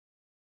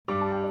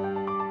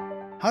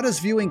How does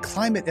viewing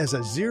climate as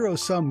a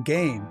zero-sum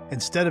game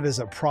instead of as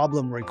a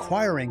problem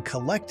requiring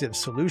collective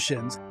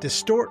solutions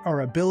distort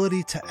our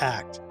ability to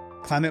act?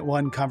 Climate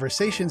One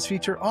conversations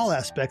feature all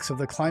aspects of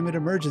the climate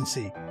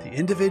emergency, the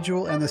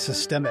individual and the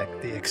systemic,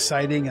 the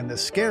exciting and the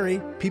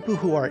scary, people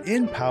who are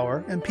in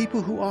power and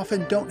people who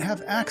often don't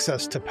have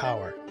access to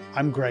power.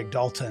 I'm Greg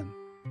Dalton.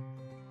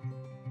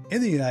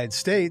 In the United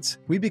States,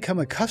 we become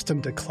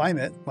accustomed to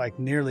climate, like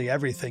nearly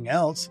everything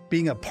else,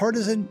 being a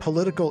partisan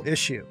political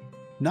issue.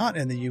 Not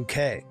in the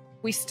UK.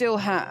 We still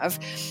have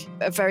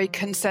a very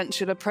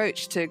consensual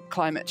approach to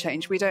climate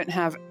change. We don't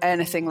have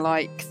anything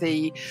like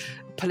the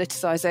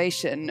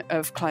politicization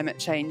of climate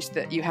change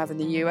that you have in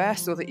the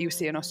US or that you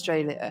see in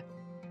Australia.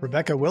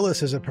 Rebecca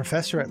Willis is a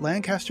professor at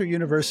Lancaster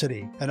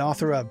University and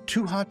author of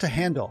Too Hot to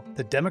Handle,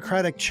 The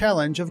Democratic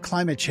Challenge of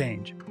Climate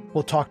Change.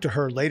 We'll talk to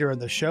her later in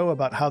the show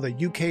about how the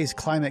UK's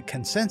climate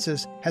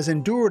consensus has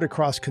endured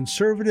across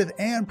conservative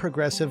and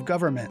progressive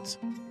governments.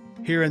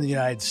 Here in the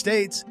United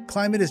States,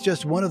 climate is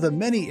just one of the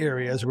many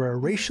areas where a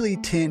racially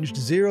tinged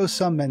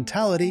zero-sum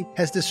mentality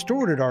has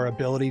distorted our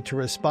ability to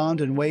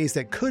respond in ways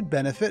that could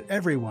benefit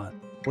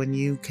everyone. When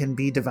you can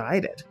be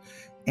divided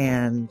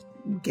and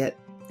get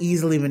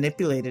easily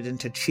manipulated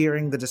into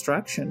cheering the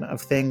destruction of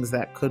things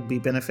that could be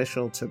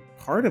beneficial to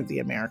part of the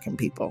American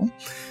people,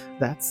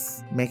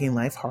 that's making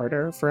life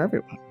harder for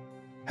everyone.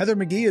 Heather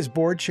McGhee is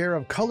board chair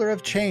of Color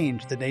of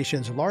Change, the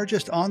nation's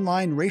largest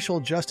online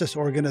racial justice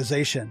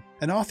organization,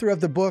 and author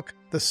of the book,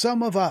 The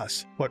Sum of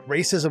Us, What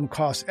Racism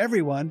Costs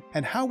Everyone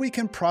and How We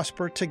Can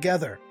Prosper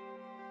Together.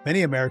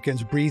 Many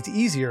Americans breathed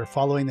easier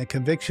following the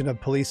conviction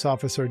of police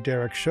officer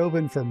Derek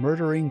Chauvin for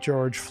murdering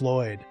George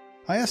Floyd.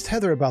 I asked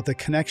Heather about the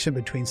connection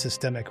between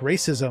systemic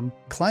racism,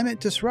 climate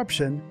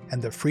disruption,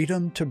 and the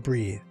freedom to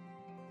breathe.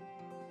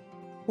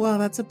 Well,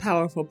 that's a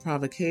powerful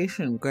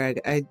provocation,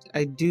 Greg.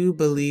 I do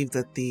believe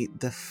that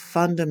the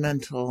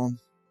fundamental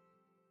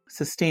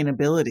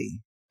sustainability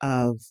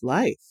of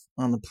life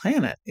on the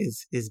planet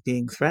is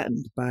being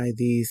threatened by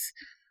these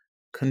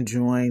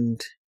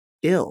conjoined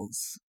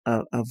ills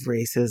of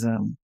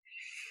racism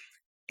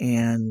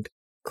and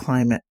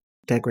climate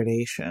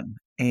degradation.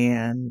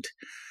 And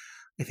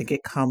I think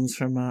it comes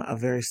from a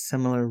very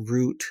similar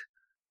root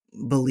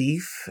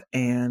belief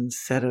and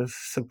set of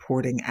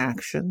supporting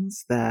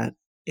actions that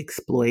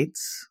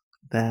exploits,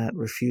 that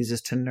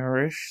refuses to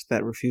nourish,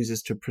 that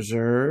refuses to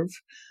preserve.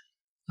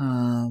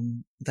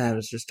 That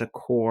is just a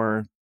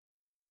core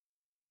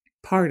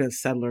part of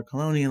settler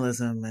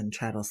colonialism and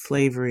chattel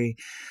slavery.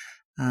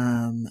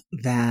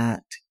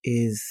 That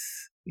is,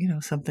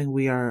 something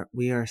we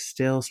are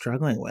still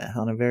struggling with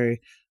on a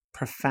very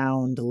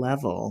profound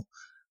level.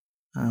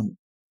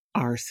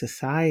 Our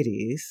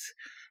societies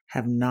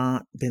have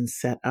not been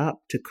set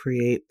up to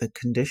create the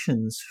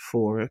conditions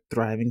for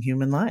thriving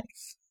human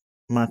life,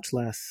 much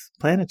less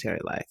planetary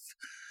life.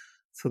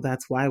 So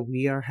that's why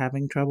we are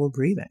having trouble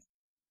breathing.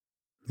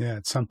 Yeah,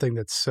 it's something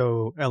that's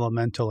so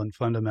elemental and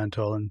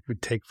fundamental and we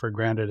take for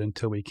granted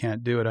until we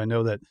can't do it. I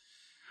know that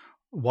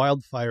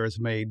wildfires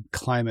made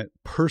climate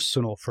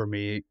personal for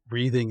me.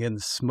 Breathing in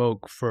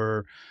smoke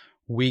for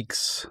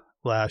weeks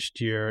last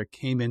year, it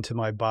came into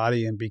my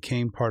body and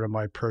became part of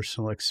my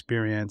personal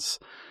experience.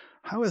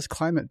 How has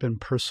climate been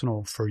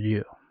personal for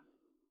you?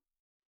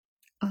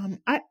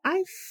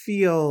 I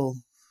feel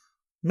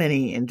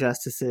many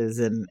injustices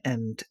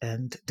and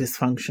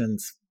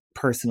dysfunctions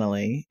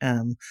personally,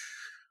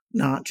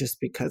 not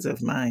just because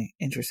of my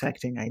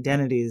intersecting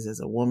identities as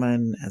a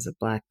woman, as a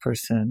Black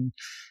person,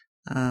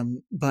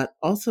 but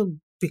also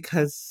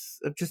because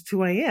of just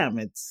who I am.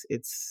 It's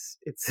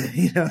it's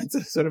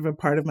a sort of a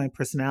part of my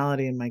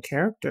personality and my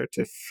character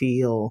to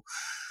feel.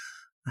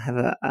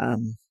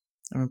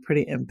 I'm a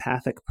pretty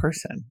empathic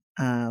person.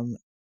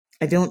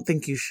 I don't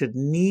think you should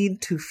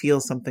need to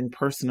feel something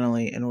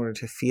personally in order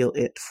to feel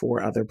it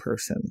for other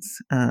persons.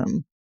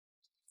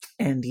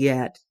 And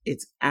yet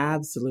it's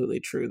absolutely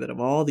true that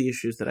of all the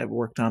issues that I've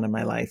worked on in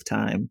my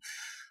lifetime,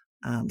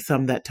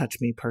 some that touch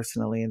me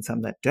personally and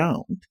some that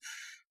don't,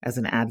 as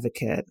an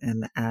advocate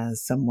and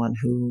as someone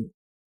who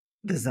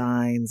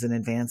designs and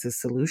advances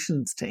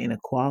solutions to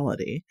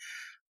inequality,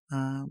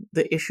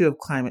 the issue of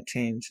climate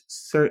change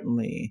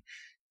certainly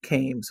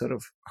came sort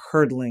of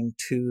hurtling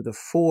to the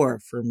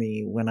fore for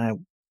me when I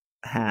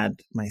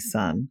had my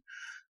son.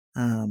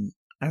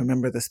 I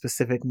remember the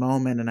specific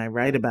moment, and I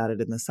write about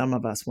it in The Sum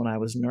of Us, when I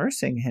was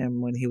nursing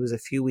him when he was a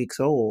few weeks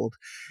old,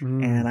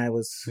 and I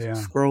was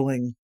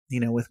scrolling,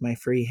 with my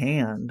free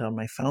hand on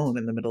my phone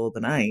in the middle of the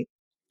night,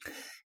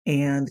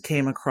 and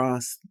came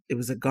across, it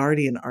was a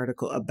Guardian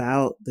article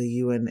about the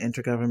UN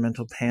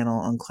Intergovernmental Panel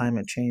on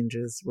Climate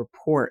Change's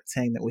report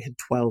saying that we had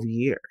 12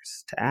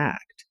 years to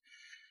act.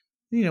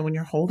 When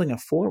you're holding a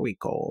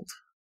 4-week-old,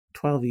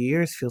 12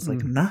 years feels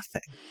like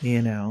nothing,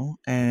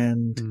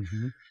 and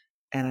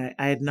I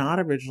had not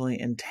originally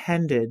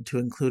intended to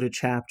include a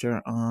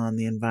chapter on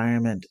the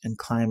environment and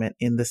climate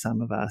in The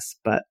Sum of Us,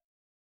 but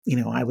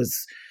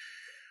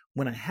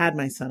when I had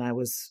my son, I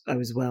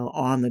was well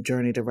on the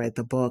journey to write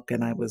the book,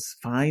 and I was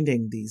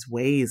finding these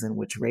ways in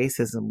which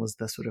racism was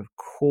the sort of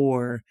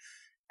core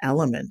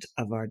element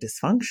of our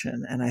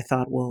dysfunction. And I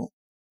thought, well,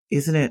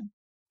 isn't it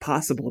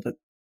possible that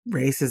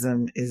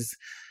racism is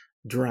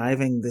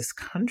driving this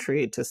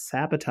country to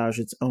sabotage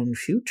its own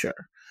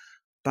future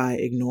by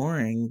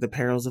ignoring the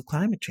perils of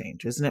climate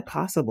change? Isn't it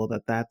possible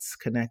that that's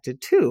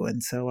connected too?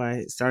 And so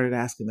I started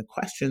asking the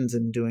questions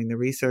and doing the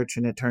research,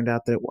 and it turned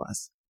out that it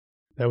was.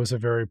 That was a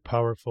very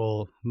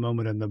powerful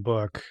moment in the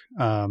book.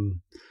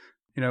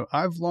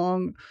 I've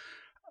long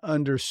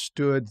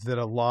understood that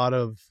a lot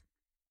of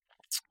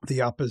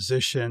the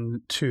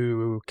opposition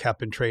to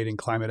cap and trade and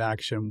climate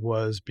action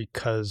was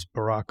because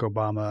Barack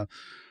Obama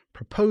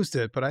proposed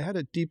it, but I had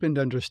a deepened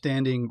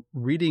understanding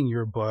reading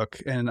your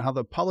book and how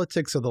the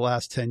politics of the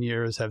last 10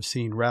 years have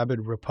seen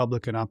rabid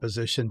Republican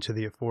opposition to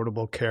the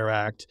Affordable Care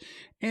Act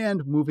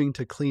and moving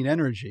to clean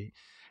energy.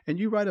 And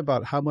you write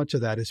about how much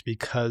of that is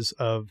because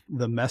of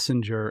the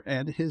messenger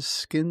and his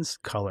skin's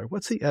color.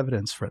 What's the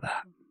evidence for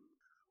that?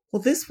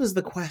 Well, this was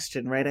the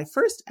question, right? I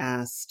first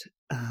asked,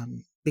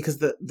 because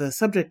the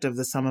subject of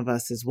The Sum of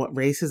Us is what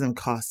racism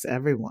costs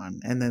everyone.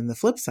 And then the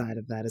flip side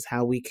of that is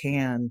how we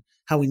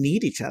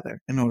need each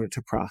other in order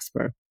to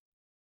prosper.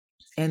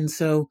 And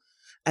so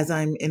as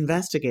I'm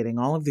investigating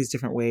all of these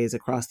different ways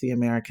across the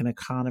American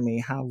economy,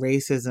 how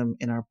racism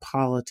in our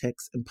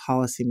politics and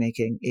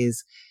policymaking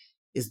is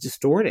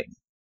distorting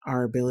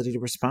our ability to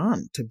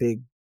respond to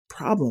big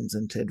problems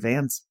and to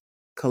advance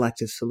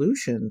collective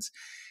solutions,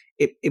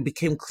 it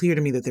became clear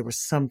to me that there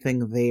was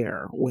something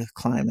there with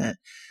climate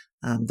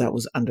that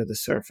was under the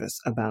surface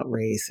about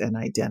race and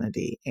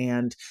identity.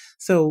 And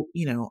so,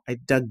 I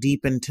dug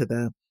deep into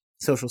the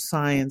social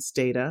science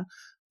data,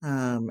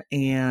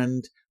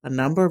 and a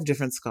number of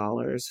different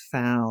scholars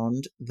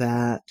found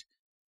that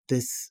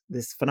this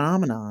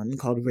phenomenon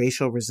called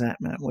racial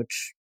resentment,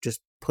 which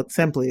just put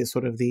simply is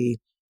sort of the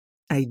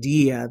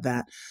idea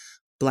that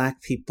Black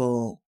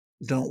people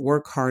don't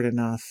work hard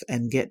enough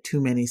and get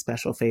too many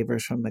special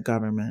favors from the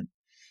government,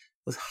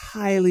 was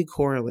highly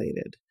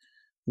correlated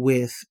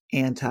with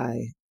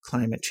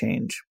anti-climate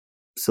change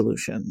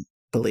solution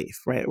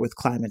belief, right? With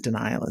climate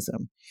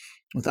denialism,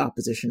 with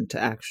opposition to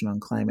action on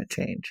climate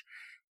change.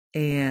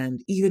 And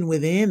even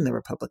within the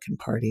Republican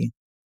Party,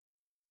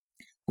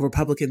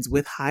 Republicans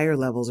with higher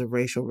levels of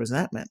racial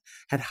resentment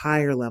had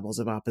higher levels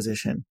of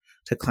opposition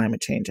to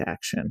climate change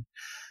action.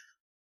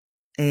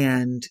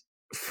 And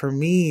for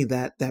me,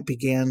 that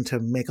began to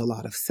make a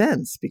lot of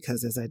sense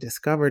because, as I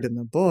discovered in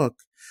the book,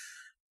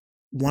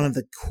 one of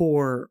the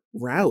core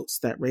routes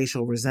that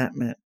racial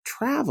resentment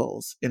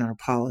travels in our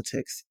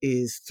politics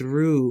is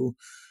through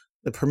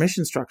the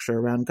permission structure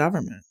around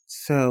government.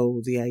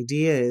 So the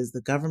idea is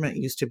the government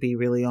used to be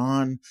really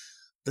on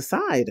the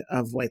side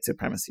of white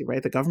supremacy,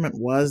 right? The government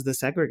was the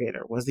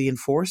segregator, was the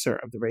enforcer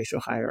of the racial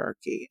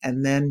hierarchy.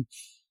 And then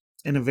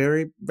in a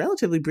very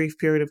relatively brief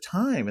period of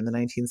time in the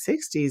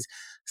 1960s,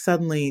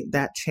 suddenly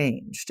that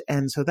changed.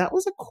 And so that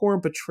was a core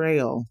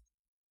betrayal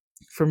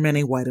for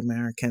many white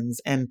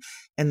Americans. And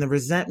the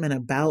resentment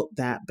about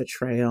that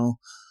betrayal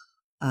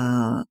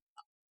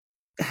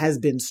has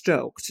been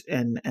stoked.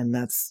 And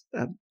that's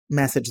a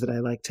message that I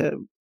like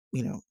to,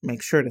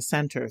 make sure to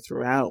center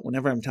throughout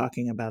whenever I'm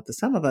talking about The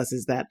Sum of Us,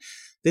 is that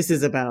this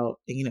is about,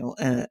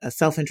 a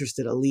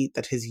self-interested elite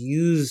that has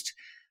used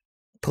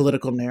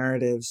political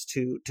narratives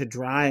to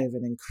drive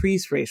and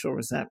increase racial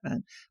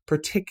resentment,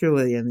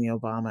 particularly in the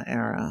Obama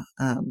era.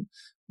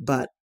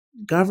 But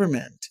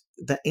government,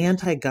 the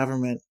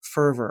anti-government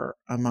fervor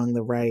among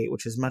the right,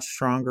 which is much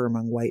stronger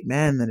among white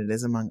men than it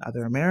is among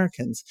other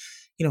Americans,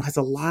 has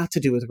a lot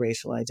to do with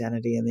racial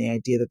identity and the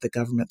idea that the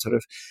government sort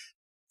of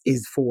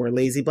is for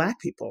lazy Black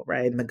people,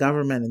 right? And the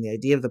government and the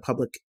idea of the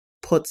public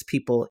puts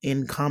people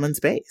in common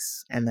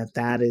space, and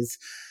that is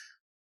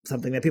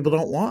something that people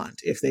don't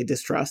want if they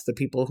distrust the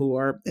people who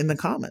are in the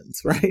commons,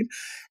 right?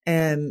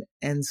 And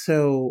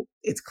so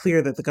it's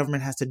clear that the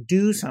government has to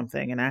do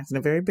something and act in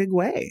a very big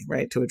way,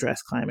 right, to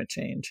address climate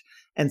change.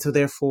 And so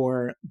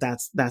therefore,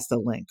 that's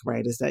the link,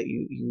 right, is that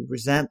you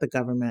resent the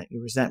government,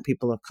 you resent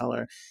people of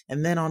color.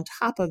 And then on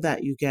top of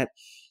that, you get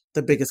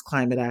the biggest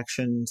climate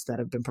actions that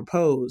have been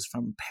proposed,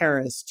 from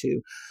Paris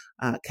to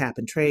cap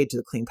and trade, to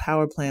the Clean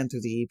Power Plan through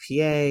the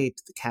EPA,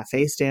 to the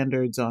CAFE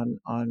standards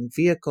on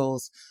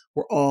vehicles,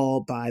 were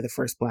all by the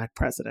first Black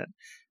president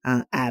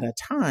at a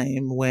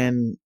time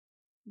when,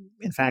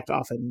 in fact,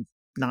 often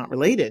not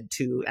related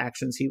to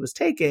actions he was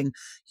taking,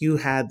 you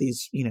had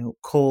these,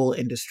 coal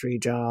industry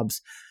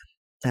jobs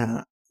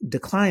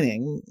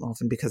declining,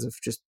 often because of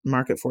just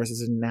market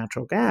forces in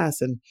natural gas.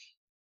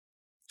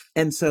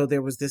 And so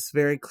there was this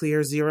very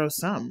clear zero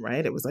sum,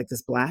 right? It was like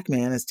this Black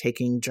man is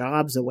taking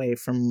jobs away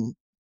from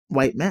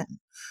white men.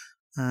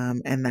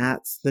 And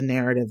that's the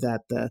narrative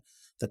that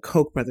the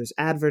Koch brothers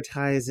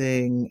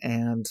advertising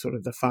and sort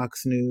of the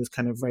Fox News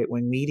kind of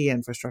right-wing media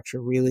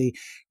infrastructure really,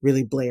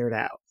 really blared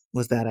out,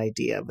 was that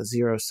idea of a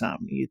zero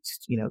sum.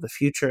 The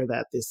future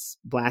that this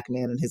Black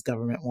man and his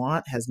government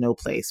want has no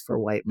place for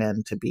white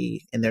men to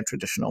be in their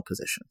traditional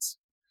positions.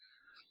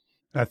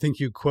 I think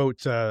you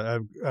quote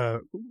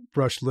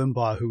Rush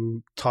Limbaugh,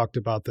 who talked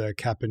about the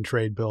cap and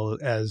trade bill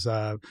as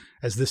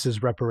this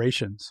is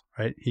reparations,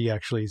 right? He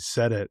actually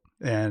said it.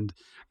 And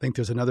I think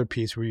there's another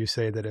piece where you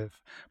say that if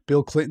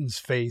Bill Clinton's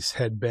face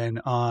had been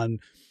on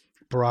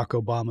Barack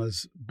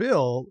Obama's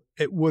bill,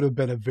 it would have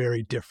been a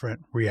very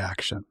different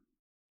reaction.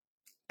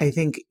 I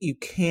think you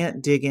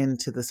can't dig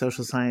into the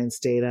social science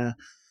data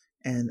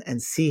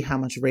and see how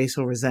much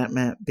racial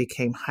resentment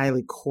became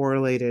highly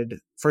correlated.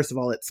 First of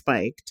all, it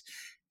spiked,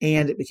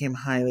 and it became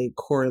highly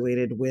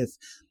correlated with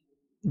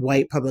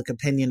white public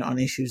opinion on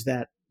issues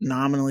that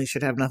nominally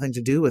should have nothing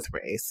to do with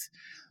race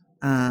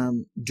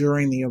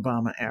during the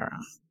Obama era.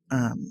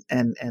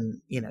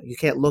 And you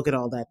can't look at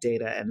all that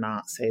data and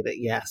not say that,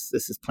 yes,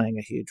 this is playing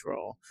a huge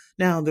role.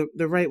 Now,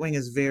 the right wing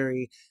is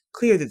very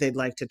clear that they'd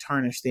like to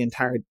tarnish the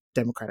entire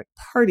Democratic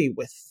Party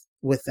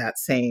with that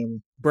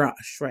same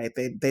brush, right?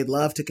 They'd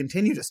love to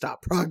continue to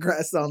stop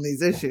progress on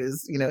these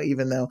issues,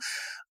 even though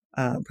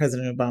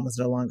President Obama is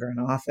no longer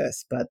in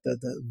office. But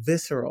the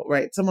visceral,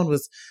 right? Someone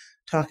was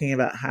talking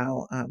about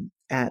how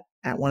at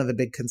one of the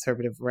big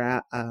conservative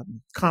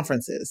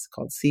conferences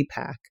called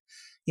CPAC,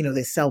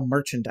 they sell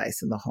merchandise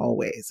in the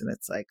hallways, and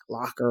it's like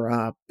lock her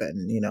up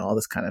and, all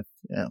this kind of,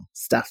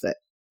 stuff that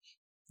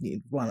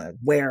you'd want to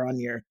wear on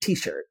your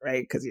t-shirt,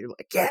 right? Because you're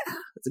like, yeah,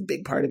 it's a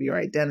big part of your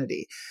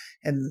identity.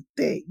 And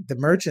the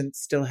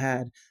merchants still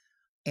had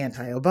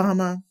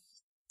anti-Obama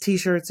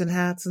t-shirts and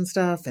hats and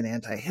stuff, and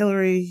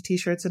anti-Hillary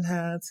t-shirts and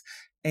hats,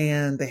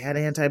 and they had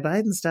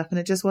anti-Biden stuff, and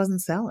it just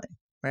wasn't selling,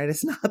 right?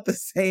 It's not the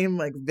same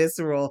like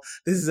visceral,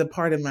 this is a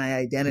part of my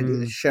identity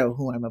to show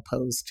who I'm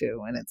opposed to.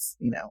 And it's,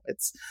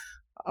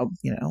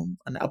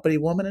 an uppity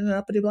woman and an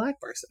uppity Black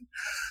person.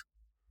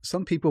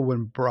 Some people,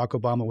 when Barack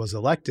Obama was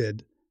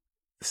elected,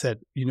 said,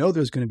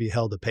 there's going to be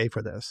hell to pay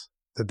for this,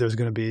 that there's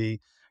going to be,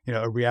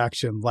 a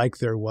reaction like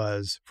there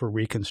was for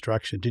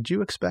Reconstruction. Did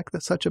you expect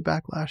that such a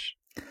backlash?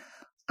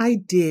 I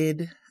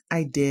did.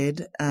 I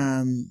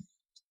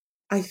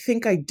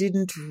think I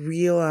didn't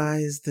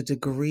realize the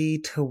degree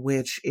to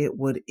which it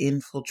would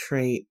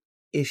infiltrate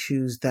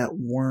issues that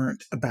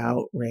weren't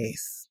about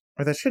race,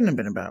 or that shouldn't have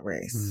been about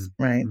race,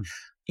 right?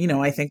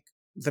 I think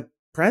the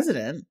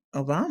President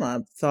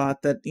Obama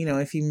thought that,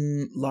 if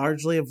he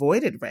largely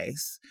avoided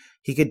race,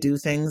 he could do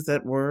things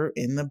that were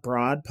in the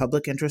broad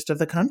public interest of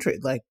the country,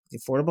 like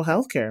affordable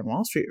health care and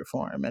Wall Street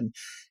reform.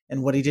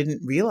 And what he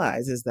didn't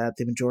realize is that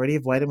the majority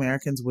of white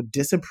Americans would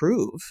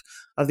disapprove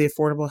of the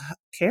Affordable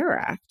Care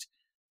Act,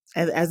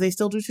 as they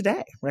still do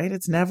today, right?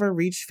 It's never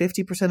reached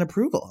 50%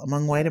 approval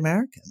among white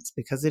Americans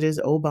because it is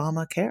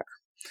Obamacare,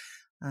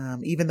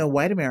 even though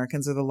white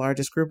Americans are the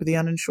largest group of the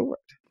uninsured.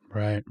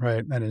 Right.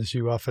 And as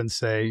you often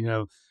say,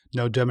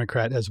 no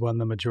Democrat has won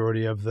the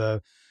majority of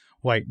the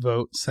white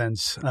vote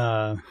since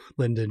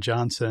Lyndon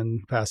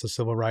Johnson passed the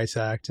Civil Rights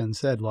Act and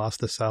said lost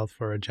the South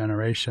for a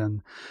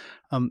generation.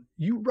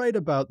 You write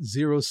about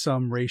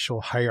zero-sum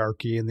racial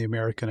hierarchy in the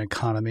American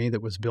economy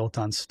that was built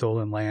on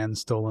stolen land,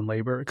 stolen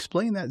labor.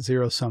 Explain that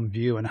zero-sum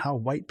view and how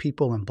white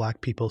people and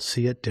Black people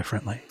see it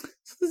differently.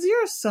 So the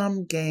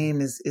zero-sum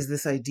game is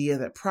this idea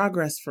that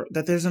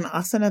that there's an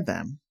us and a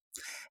them,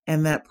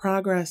 and that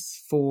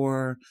progress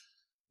for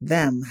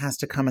them has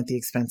to come at the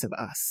expense of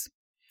us.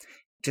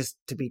 Just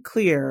to be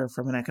clear,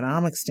 from an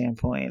economic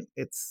standpoint,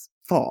 it's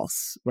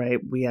false, right?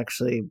 We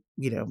actually,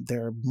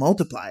 there are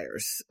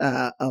multipliers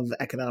of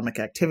economic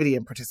activity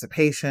and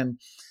participation.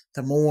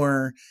 The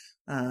more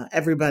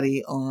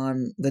everybody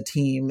on the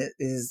team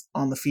is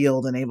on the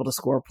field and able to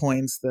score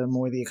points, the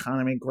more the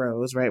economy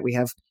grows, right? We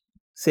have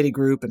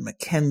Citigroup and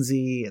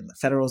McKinsey and the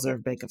Federal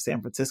Reserve Bank of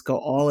San Francisco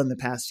all in the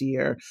past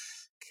year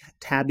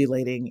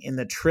tabulating in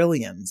the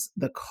trillions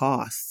the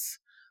costs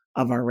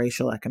of our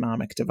racial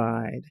economic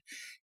divide.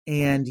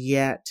 And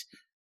yet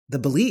the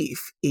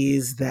belief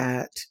is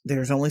that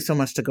there's only so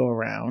much to go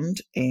around,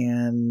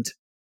 and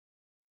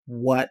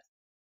what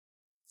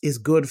is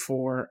good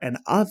for an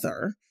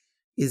other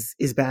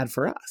is bad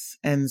for us.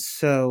 And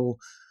so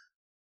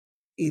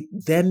it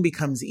then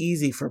becomes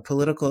easy for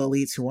political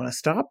elites who want to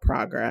stop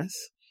progress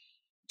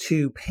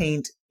to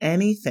paint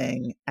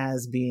anything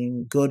as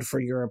being good for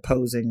your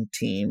opposing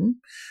team,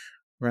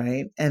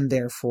 right? And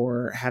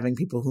therefore having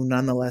people who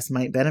nonetheless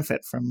might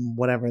benefit from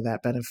whatever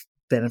that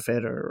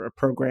benefit or a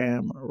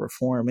program or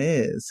reform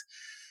is,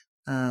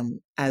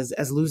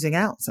 as losing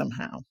out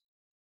somehow.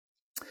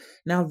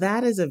 Now,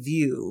 that is a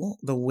view,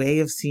 the way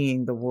of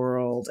seeing the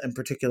world, and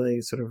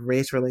particularly sort of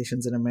race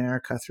relations in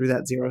America through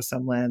that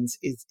zero-sum lens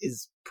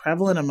is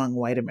prevalent among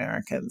white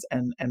Americans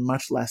and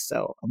much less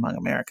so among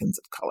Americans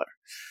of color.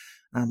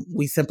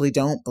 We simply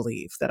don't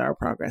believe that our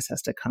progress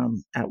has to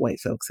come at white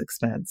folks'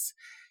 expense.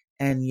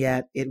 And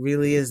yet it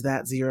really is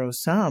that zero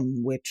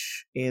sum,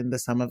 which in the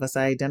sum of us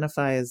I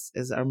identify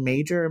as our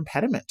major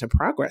impediment to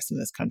progress in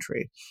this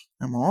country.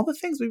 All the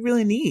things we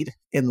really need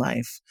in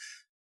life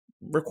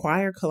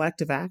require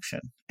collective action.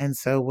 And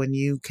so when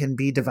you can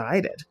be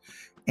divided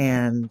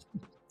and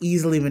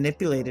easily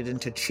manipulated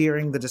into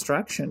cheering the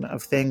destruction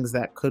of things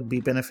that could be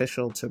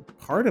beneficial to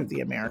part of the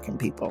American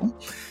people,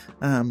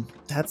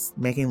 that's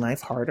making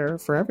life harder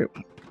for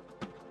everyone.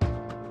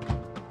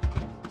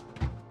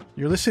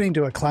 You're listening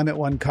to a Climate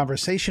One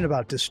conversation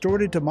about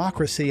distorted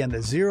democracy and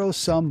the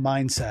zero-sum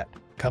mindset.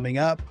 Coming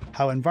up,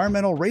 how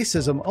environmental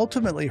racism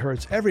ultimately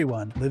hurts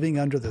everyone living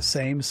under the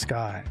same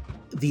sky.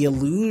 The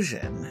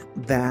illusion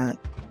that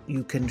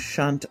you can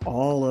shunt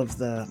all of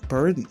the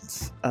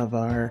burdens of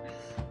our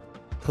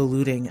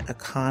polluting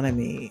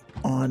economy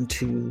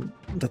onto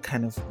the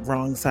kind of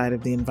wrong side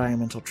of the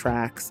environmental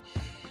tracks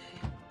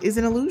is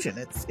an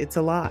illusion. It's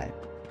a lie.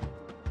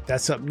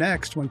 That's up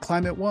next when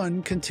Climate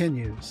One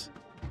continues.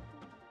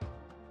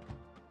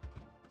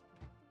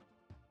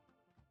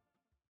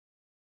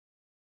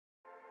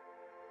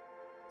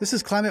 This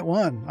is Climate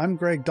One. I'm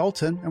Greg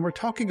Dalton, and we're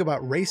talking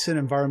about race and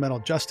environmental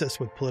justice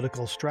with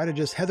political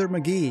strategist Heather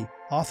McGhee,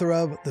 author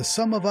of The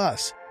Sum of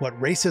Us, What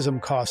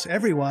Racism Costs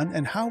Everyone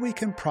and How We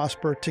Can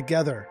Prosper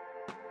Together.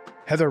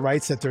 Heather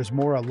writes that there's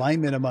more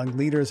alignment among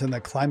leaders in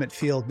the climate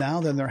field now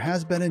than there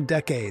has been in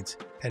decades,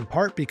 in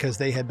part because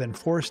they have been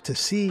forced to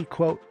see,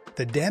 quote,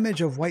 the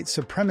damage of white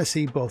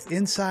supremacy both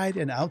inside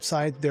and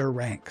outside their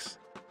ranks.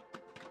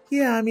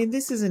 Yeah, I mean,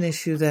 this is an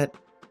issue that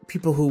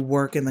people who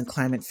work in the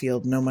climate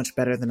field know much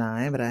better than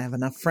I, but I have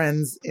enough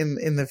friends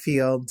in the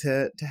field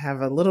to have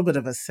a little bit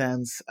of a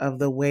sense of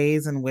the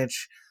ways in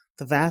which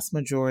the vast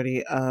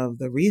majority of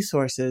the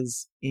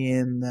resources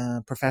in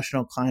the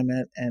professional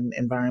climate and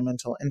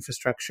environmental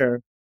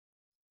infrastructure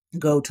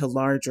go to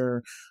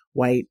larger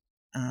white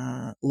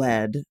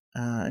led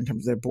in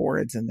terms of their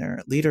boards and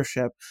their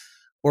leadership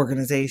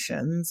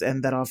organizations,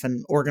 and that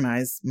often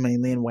organize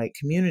mainly in white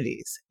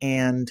communities.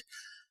 And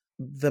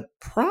the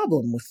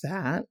problem with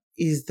that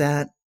is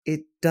that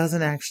it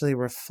doesn't actually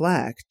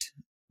reflect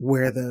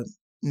where the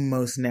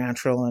most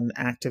natural and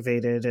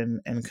activated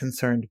and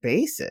concerned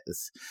base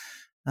is.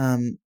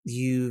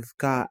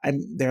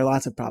 There are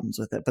lots of problems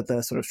with it, but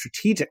the sort of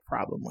strategic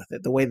problem with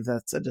it, the way that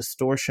that's a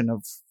distortion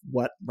of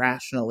what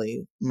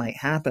rationally might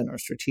happen or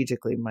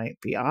strategically might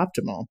be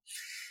optimal,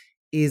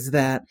 is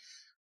that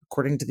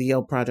according to the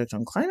Yale Project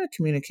on Climate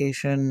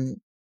Communication,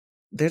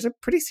 there's a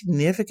pretty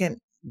significant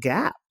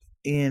gap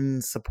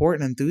in support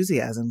and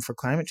enthusiasm for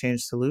climate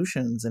change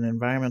solutions and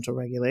environmental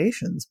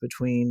regulations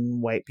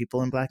between white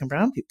people and Black and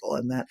brown people,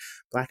 and that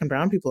Black and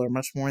brown people are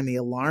much more in the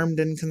alarmed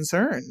and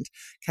concerned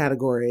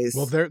categories.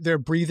 Well, they're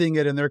breathing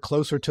it and they're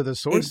closer to the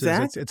sources.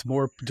 Exactly. It's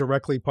more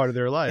directly part of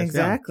their life.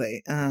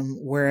 Exactly. Yeah.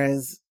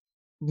 Whereas,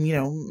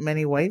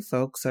 many white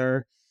folks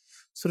are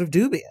sort of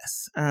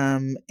dubious.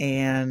 And,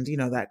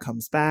 that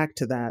comes back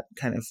to that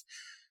kind of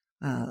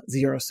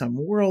zero-sum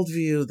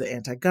worldview, the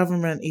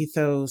anti-government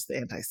ethos, the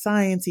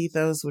anti-science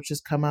ethos, which has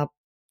come up,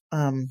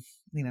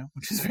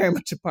 which is very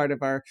much a part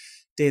of our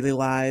daily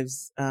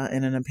lives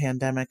in a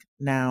pandemic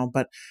now.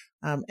 But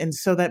and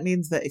so that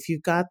means that if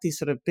you've got these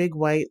sort of big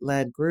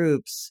white-led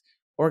groups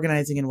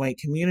organizing in white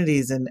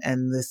communities and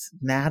this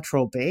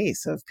natural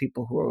base of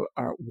people who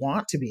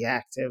want to be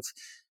active,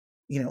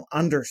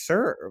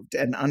 underserved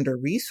and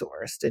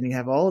under-resourced, and you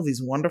have all of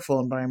these wonderful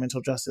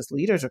environmental justice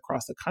leaders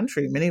across the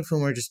country, many of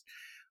whom are just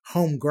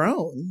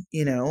homegrown,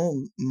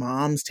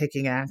 moms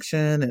taking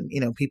action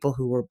and, people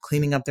who were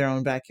cleaning up their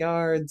own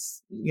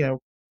backyards,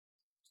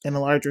 in a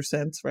larger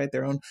sense, right?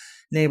 Their own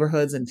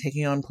neighborhoods and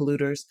taking on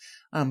polluters,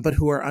 but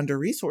who are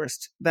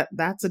under-resourced.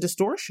 That's a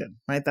distortion,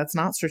 right? That's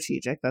not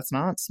strategic. That's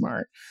not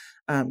smart.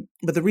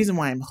 But the reason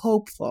why I'm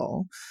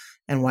hopeful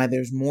and why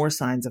there's more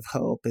signs of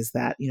hope is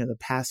that, the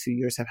past few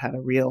years have had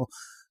a real,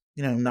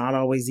 not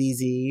always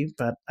easy,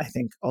 but I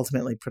think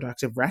ultimately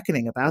productive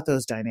reckoning about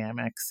those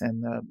dynamics.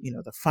 And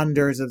the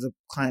funders of the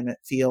climate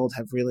field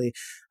have really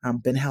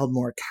been held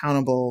more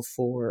accountable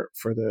for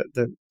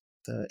the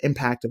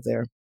impact of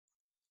their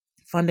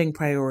funding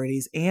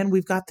priorities. And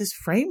we've got this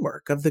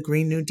framework of the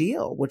Green New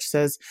Deal, which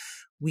says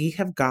we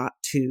have got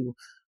to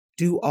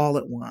do all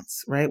at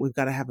once, right? We've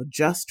got to have a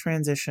just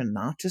transition,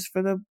 not just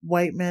for the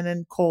white men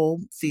in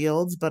coal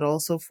fields, but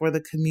also for the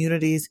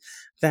communities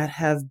that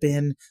have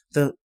been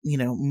the,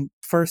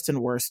 first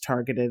and worst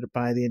targeted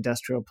by the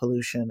industrial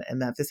pollution,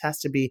 and that this has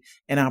to be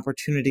an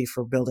opportunity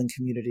for building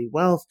community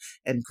wealth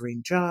and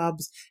green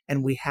jobs.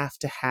 And we have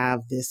to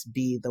have this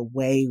be the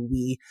way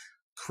we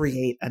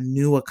create a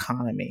new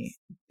economy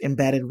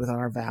embedded with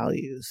our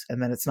values.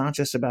 And that it's not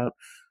just about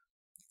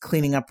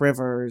cleaning up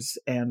rivers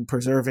and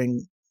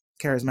preserving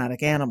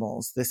charismatic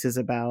animals. This is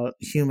about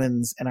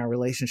humans and our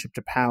relationship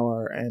to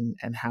power and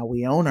how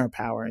we own our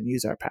power and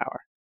use our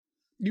power.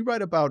 You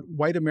write about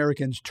white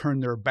Americans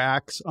turned their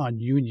backs on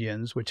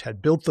unions, which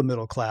had built the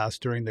middle class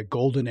during the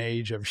golden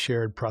age of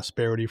shared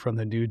prosperity from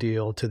the New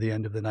Deal to the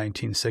end of the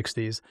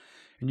 1960s.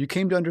 And you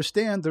came to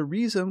understand the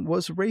reason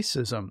was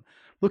racism.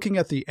 Looking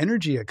at the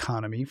energy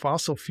economy,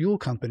 fossil fuel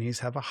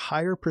companies have a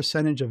higher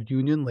percentage of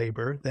union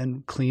labor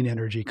than clean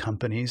energy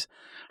companies.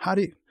 How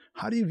do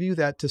you view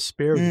that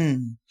disparity?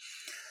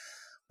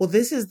 Well,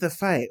 this is the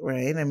fight,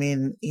 right? I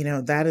mean,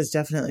 that has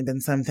definitely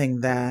been something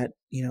that,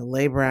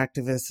 labor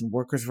activists and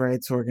workers'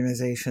 rights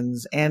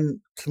organizations and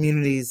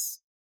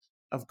communities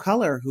of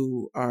color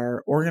who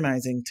are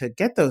organizing to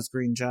get those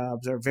green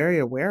jobs are very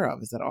aware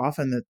of, is that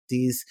often that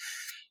these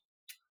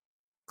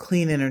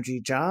clean energy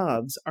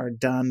jobs are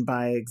done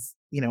by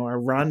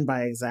are run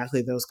by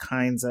exactly those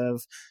kinds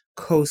of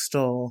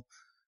coastal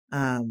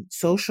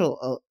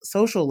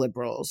social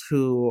liberals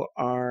who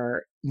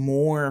are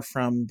more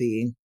from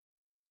the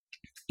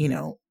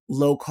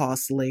low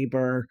cost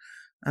labor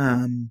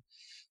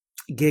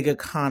gig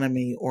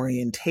economy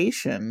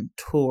orientation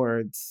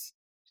towards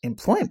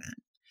employment.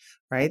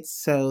 Right.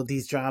 So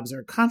these jobs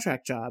are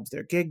contract jobs,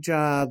 they're gig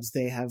jobs,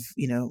 they have,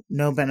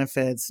 no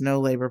benefits, no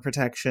labor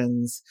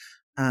protections.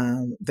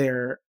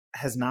 There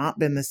has not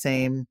been the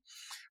same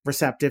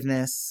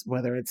receptiveness,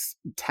 whether it's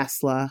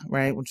Tesla,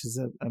 right, which is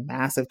a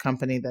massive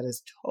company that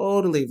has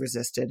totally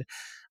resisted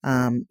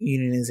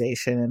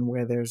unionization, and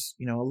where there's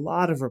a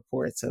lot of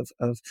reports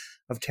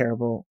of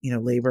terrible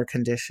labor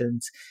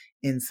conditions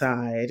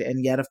inside,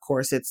 and yet of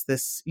course it's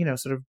this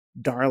sort of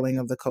darling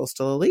of the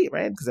coastal elite,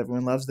 right, because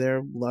everyone loves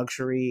their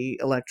luxury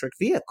electric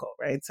vehicle,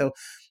 right? So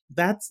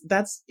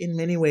that's in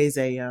many ways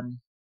a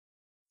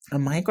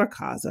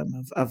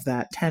microcosm of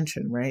that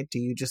tension, right? Do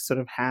you just sort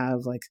of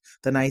have like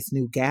the nice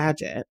new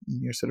gadget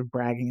and you're sort of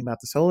bragging about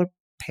the solar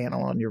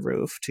panel on your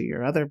roof to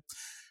your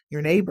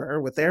neighbor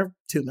with their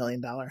 $2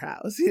 million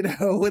house,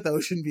 with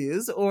ocean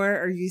views? Or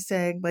are you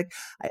saying like,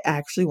 I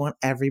actually want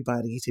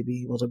everybody to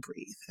be able to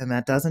breathe? And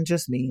that doesn't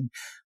just mean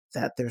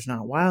that there's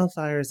not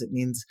wildfires. It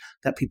means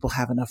that people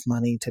have enough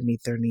money to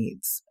meet their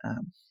needs.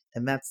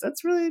 And that's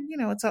really,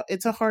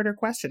 it's a harder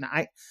question.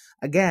 I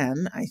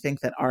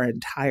think that our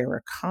entire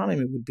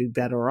economy would be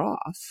better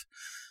off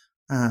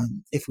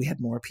if we had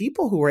more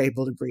people who were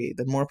able to breathe,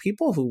 and more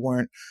people who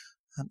weren't,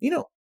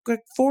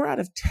 like 4 out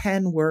of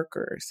 10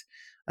 workers,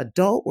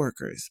 adult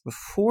workers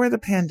before the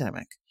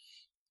pandemic,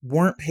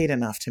 weren't paid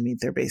enough to meet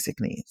their basic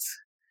needs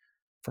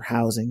for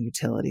housing,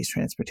 utilities,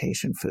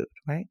 transportation, food,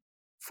 right?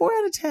 4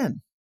 out of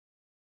 10.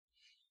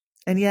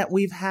 And yet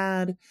we've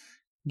had,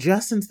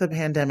 just since the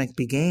pandemic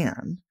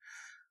began,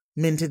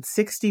 minted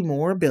 60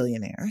 more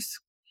billionaires,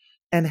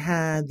 and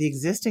had the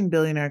existing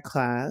billionaire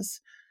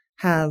class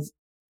have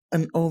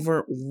an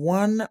over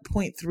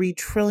 $1.3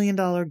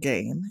 trillion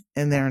gain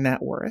in their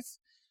net worth,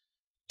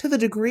 to the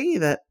degree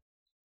that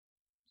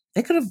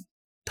they could have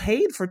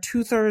paid for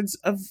 2/3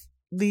 of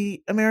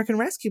the American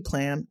Rescue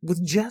Plan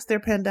with just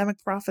their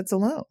pandemic profits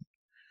alone.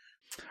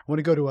 I want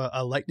to go to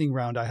a lightning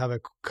round. I have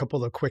a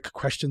couple of quick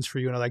questions for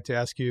you, and I'd like to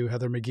ask you,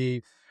 Heather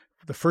McGhee,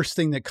 the first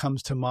thing that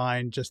comes to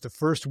mind, just the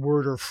first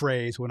word or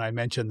phrase when I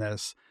mention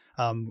this,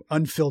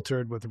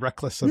 unfiltered with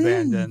reckless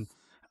abandon.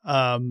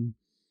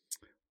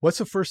 What's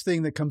the first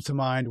thing that comes to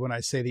mind when I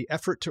say the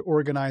effort to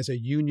organize a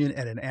union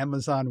at an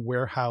Amazon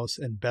warehouse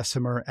in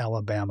Bessemer,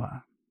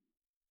 Alabama?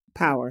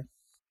 Power.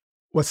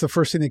 What's the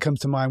first thing that comes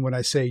to mind when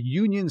I say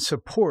union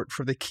support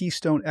for the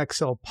Keystone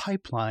XL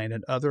pipeline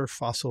and other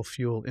fossil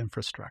fuel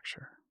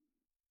infrastructure?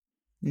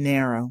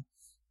 Narrow.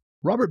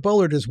 Robert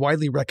Bullard is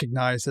widely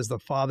recognized as the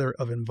father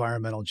of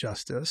environmental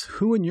justice.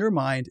 Who, in your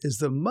mind, is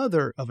the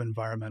mother of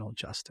environmental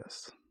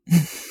justice?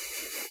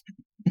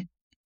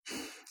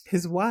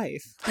 His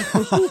wife,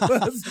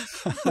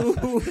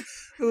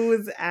 who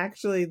was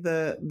actually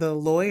the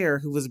lawyer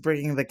who was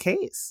bringing the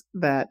case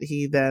that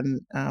he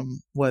then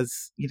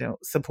was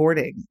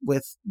supporting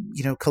with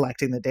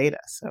collecting the data.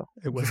 So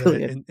it was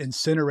an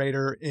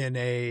incinerator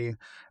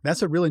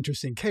that's a real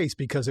interesting case,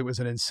 because it was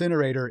an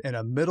incinerator in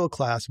a middle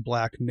class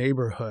Black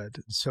neighborhood.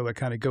 So it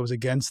kind of goes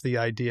against the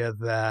idea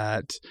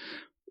that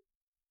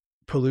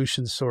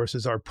pollution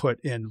sources are put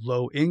in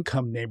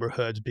low-income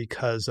neighborhoods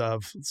because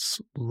of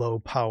low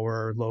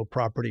power, low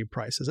property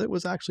prices. It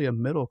was actually a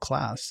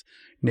middle-class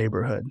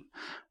neighborhood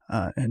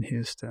in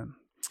Houston.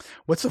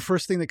 What's the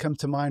first thing that comes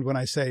to mind when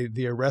I say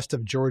the arrest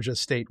of Georgia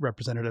State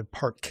Representative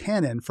Park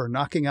Cannon for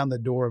knocking on the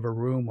door of a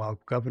room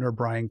while Governor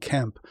Brian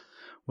Kemp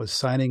was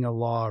signing a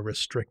law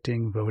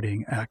restricting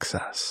voting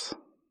access?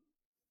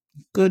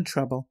 Good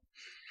trouble.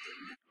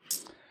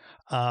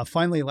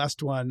 Finally,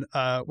 last one.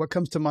 What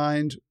comes to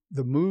mind?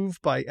 The move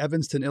by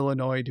Evanston,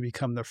 Illinois, to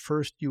become the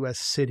first U.S.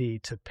 city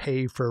to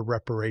pay for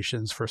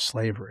reparations for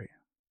slavery.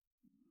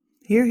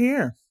 Hear,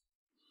 hear.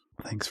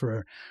 Thanks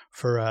for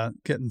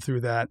getting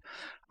through that.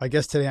 My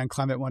guest today on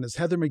Climate One is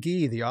Heather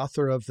McGhee, the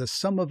author of The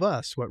Sum of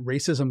Us, What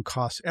Racism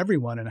Costs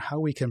Everyone and How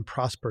We Can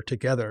Prosper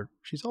Together.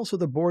 She's also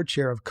the board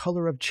chair of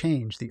Color of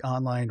Change, the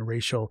online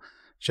racial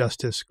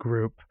justice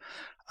group.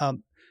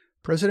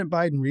 President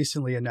Biden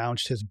recently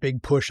announced his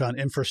big push on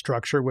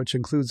infrastructure, which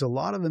includes a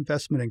lot of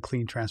investment in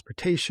clean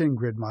transportation,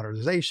 grid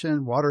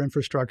modernization, water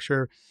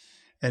infrastructure,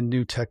 and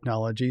new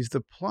technologies.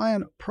 The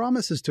plan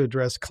promises to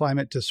address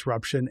climate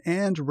disruption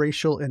and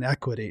racial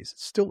inequities.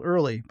 It's still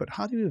early, but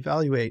how do you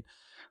evaluate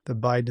the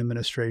Biden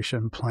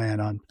administration plan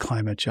on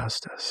climate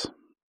justice?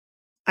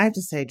 I have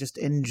to say, just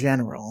in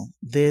general,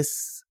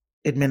 this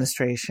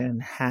administration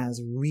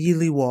has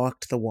really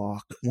walked the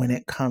walk when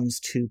it comes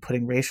to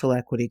putting racial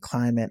equity,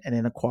 climate, and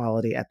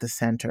inequality at the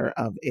center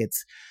of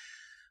its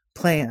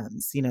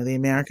plans. The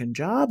American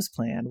Jobs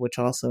Plan, which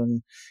also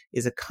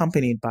is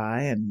accompanied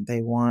by, and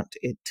they want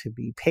it to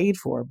be paid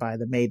for by,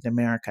 the Made in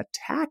America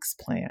tax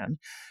plan,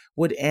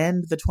 would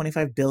end the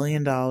 $25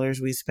 billion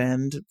we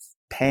spend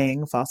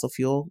paying fossil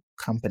fuel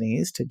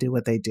companies to do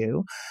what they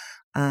do.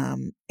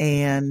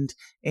 and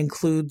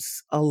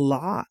includes a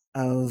lot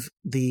of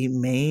the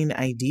main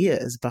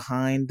ideas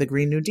behind the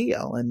Green New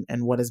Deal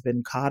and what has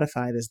been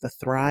codified as the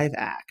Thrive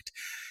Act.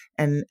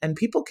 And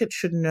people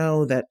should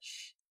know that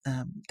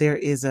there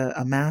is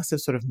a massive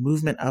sort of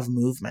movement of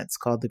movements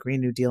called the Green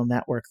New Deal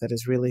Network that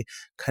is really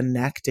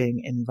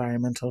connecting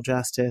environmental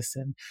justice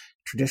and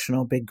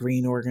traditional big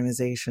green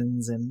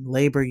organizations and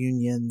labor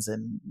unions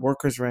and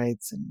workers'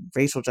 rights and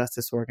racial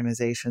justice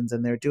organizations.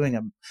 And they're doing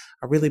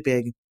a really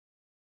big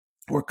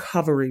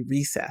recovery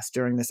recess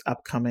during this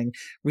upcoming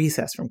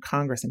recess from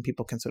Congress. And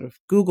people can sort of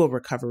Google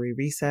recovery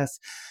recess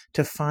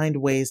to find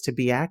ways to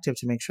be active,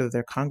 to make sure that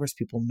their Congress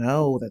people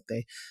know that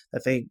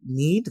they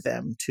need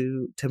them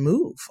to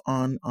move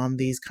on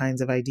these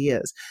kinds of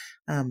ideas.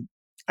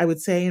 I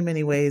would say in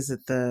many ways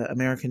that the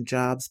American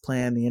Jobs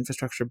Plan, the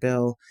infrastructure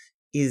bill,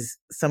 is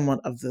somewhat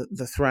of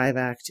the Thrive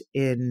Act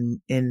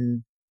in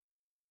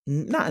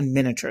not in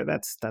miniature,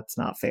 that's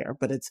not fair,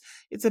 but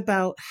it's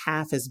about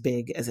half as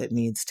big as it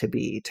needs to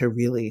be to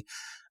really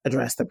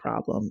address the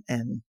problem.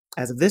 And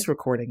as of this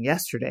recording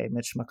yesterday,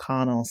 Mitch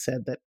McConnell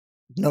said that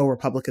no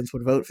Republicans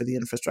would vote for the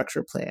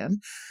infrastructure plan,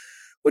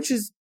 which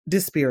is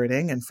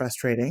dispiriting and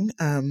frustrating,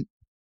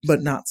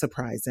 but not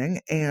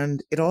surprising.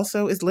 And it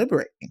also is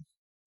liberating,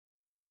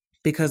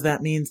 because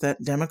that means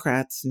that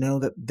Democrats know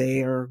that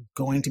they are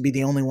going to be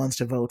the only ones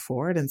to vote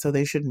for it. And so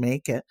they should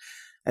make it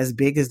as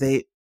big as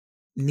they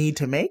need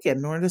to make it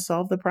in order to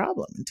solve the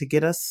problem and to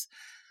get us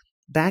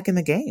back in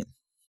the game.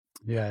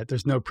 Yeah,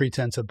 there's no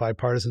pretense of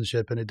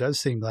bipartisanship. And it does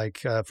seem like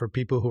for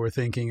people who are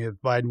thinking if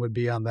Biden would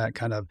be on that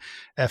kind of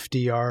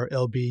FDR,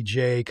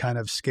 LBJ kind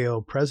of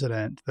scale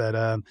president,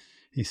 that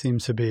he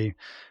seems to be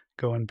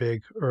going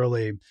big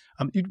early.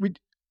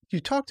 You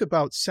talked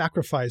about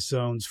sacrifice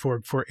zones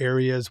for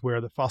areas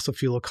where the fossil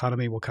fuel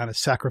economy will kind of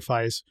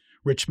sacrifice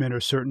Richmond or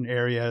certain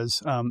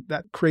areas.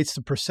 That creates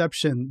the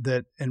perception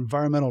that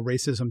environmental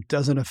racism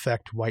doesn't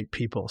affect white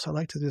people. So I'd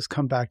like to just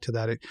come back to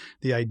that.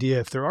 The idea,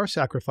 if there are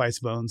sacrifice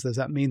zones, does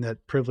that mean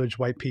that privileged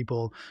white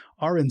people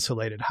are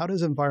insulated? How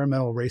does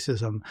environmental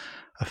racism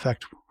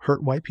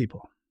hurt white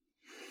people?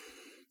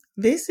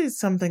 This is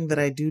something that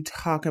I do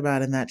talk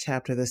about in that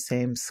chapter, The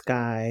Same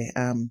Sky,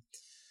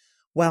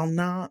 while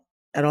not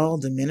at all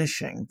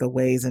diminishing the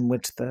ways in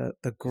which the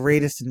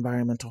greatest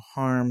environmental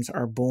harms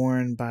are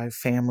borne by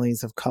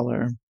families of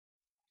color,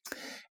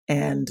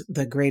 and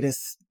the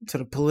greatest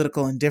sort of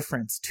political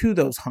indifference to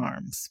those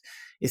harms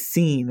is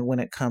seen when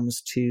it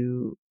comes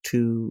to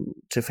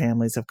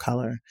families of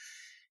color.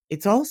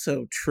 It's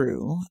also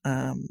true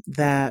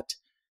that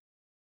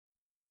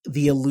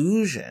the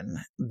illusion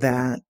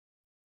that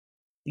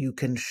you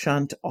can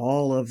shunt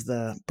all of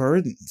the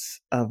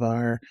burdens of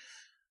our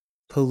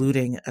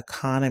polluting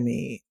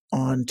economy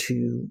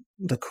onto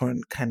the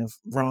kind of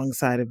wrong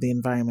side of the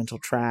environmental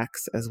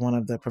tracks, as one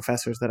of the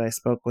professors that I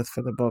spoke with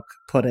for the book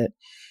put it,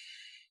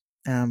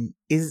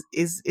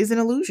 is an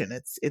illusion.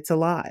 It's a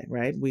lie,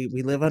 right? We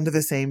live under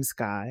the same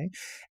sky.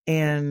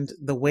 And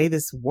the way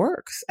this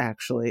works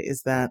actually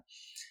is that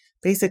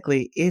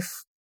basically,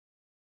 if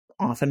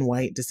often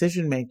white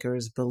decision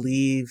makers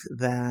believe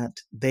that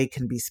they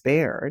can be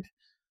spared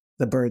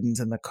the burdens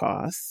and the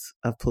costs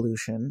of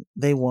pollution,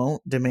 they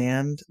won't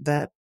demand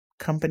that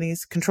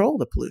companies control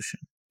the pollution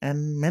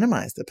and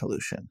minimize the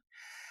pollution.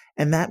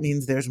 And that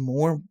means there's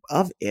more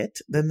of it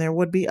than there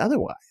would be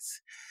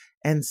otherwise.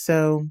 And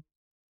so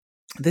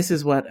this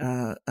is what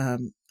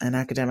an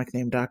academic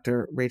named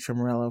Dr. Rachel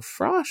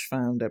Morello-Frosch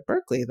found at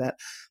Berkeley, that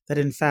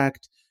in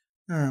fact,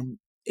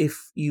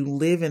 if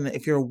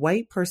you're a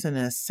white person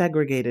in a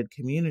segregated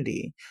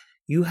community,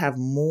 you have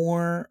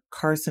more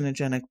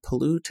carcinogenic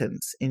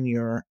pollutants in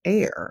your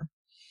air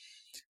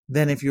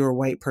than if you're a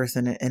white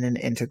person in an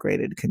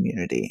integrated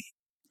community.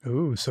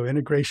 Ooh, so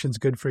integration's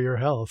good for your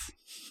health.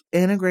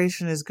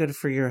 Integration is good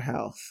for your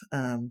health.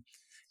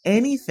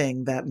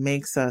 Anything that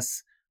makes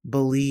us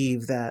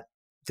believe that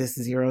this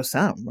is zero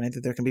sum, right?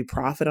 That there can be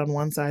profit on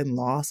one side and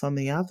loss on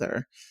the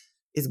other,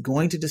 is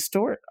going to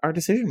distort our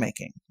decision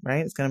making,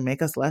 right? It's going to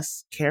make us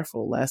less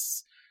careful,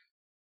 less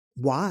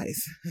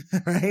wise,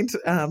 right?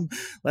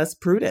 Less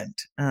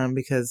prudent,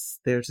 because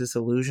there's this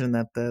illusion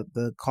that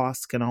the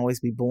costs can always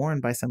be borne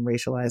by some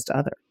racialized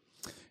other.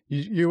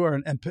 You are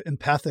an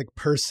empathic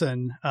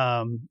person.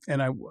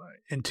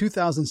 In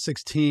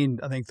 2016,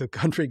 I think the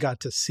country got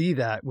to see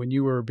that when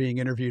you were being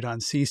interviewed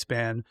on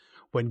C-SPAN,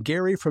 when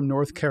Gary from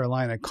North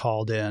Carolina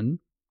called in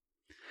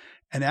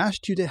and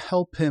asked you to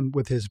help him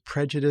with his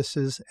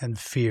prejudices and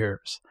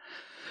fears.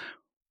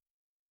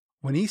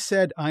 When he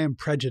said, "I am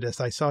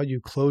prejudiced," I saw you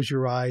close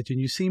your eyes and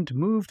you seemed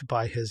moved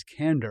by his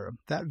candor.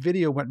 That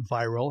video went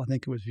viral. I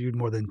think it was viewed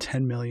more than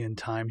 10 million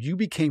times. You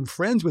became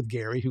friends with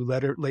Gary, who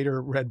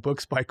later read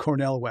books by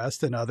Cornel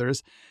West and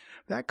others.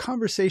 That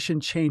conversation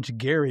changed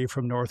Gary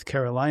from North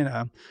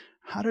Carolina.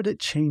 How did it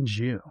change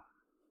you?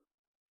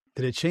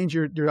 Did it change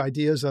your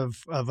ideas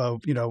of a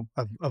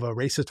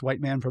racist white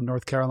man from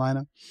North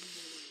Carolina?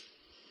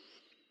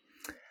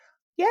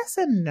 Yes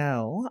and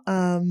no.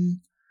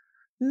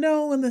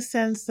 No, in the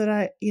sense that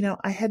I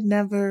had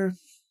never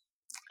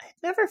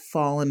never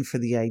fallen for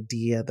the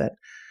idea that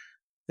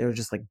there were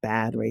just like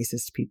bad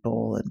racist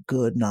people and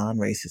good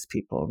non-racist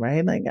people,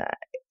 right? Like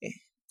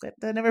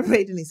that never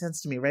made any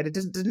sense to me, right? It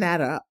didn't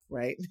add up,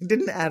 right? It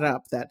didn't add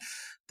up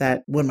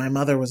that when my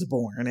mother was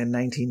born in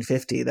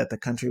 1950, that the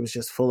country was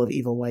just full of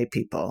evil white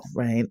people,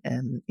 right?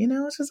 And,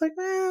 it's just like,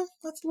 well,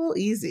 that's a little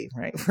easy,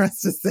 right, for us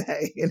to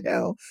say,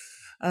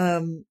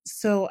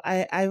 So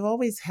I've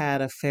always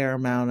had a fair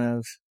amount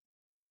of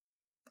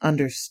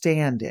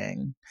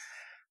understanding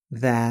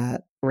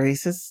that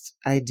racist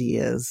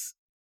ideas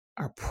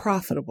are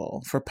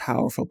profitable for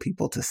powerful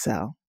people to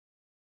sell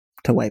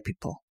to white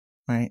people,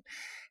 right?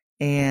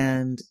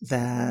 And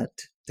that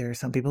there are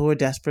some people who are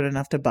desperate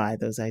enough to buy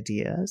those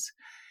ideas,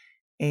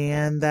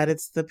 and that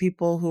it's the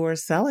people who are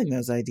selling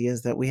those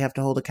ideas that we have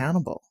to hold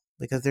accountable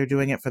because they're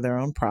doing it for their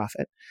own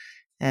profit.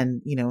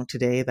 And,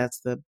 today that's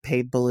the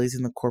paid bullies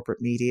in the corporate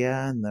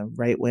media and the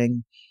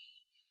right-wing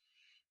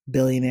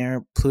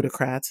billionaire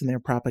plutocrats and their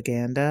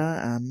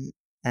propaganda.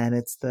 And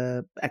it's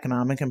the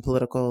economic and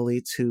political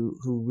elites who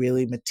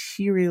really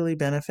materially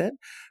benefit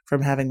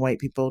from having white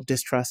people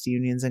distrust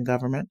unions and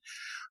government.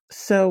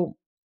 So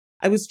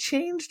I was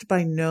changed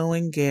by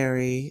knowing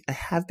Gary. I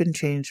have been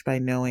changed by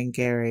knowing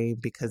Gary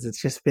because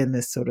it's just been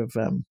this sort of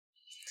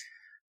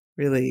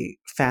really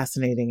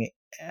fascinating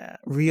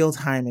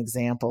real-time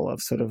example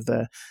of sort of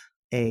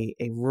a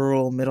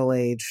rural,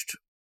 middle-aged,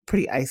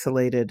 pretty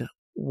isolated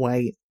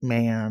white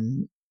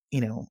man,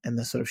 and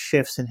the sort of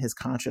shifts in his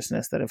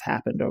consciousness that have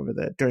happened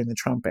during the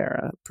Trump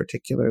era,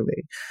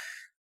 particularly.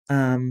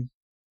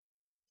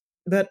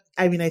 But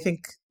I mean, I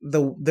think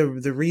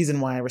the reason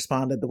why I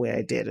responded the way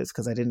I did is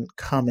because I didn't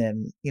come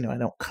in, I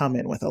don't come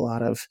in with a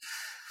lot of,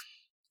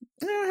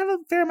 I have a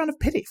fair amount of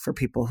pity for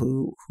people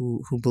who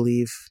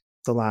believe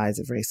the lies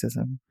of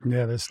racism.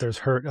 Yeah, there's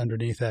hurt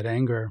underneath that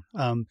anger.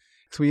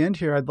 As we end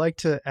here, I'd like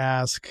to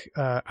ask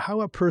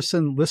how a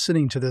person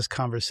listening to this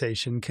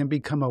conversation can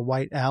become a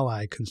white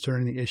ally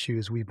concerning the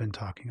issues we've been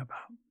talking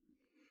about.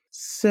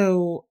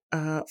 So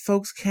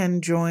folks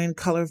can join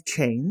Color of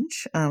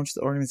Change, which is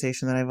the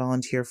organization that I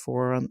volunteer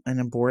for in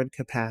a board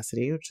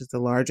capacity, which is the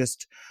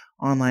largest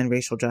online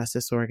racial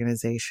justice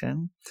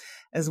organization,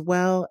 as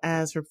well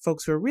as for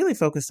folks who are really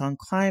focused on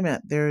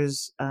climate.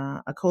 There's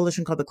a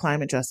coalition called the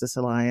Climate Justice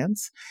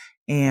Alliance,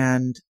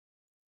 and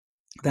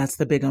that's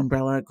the big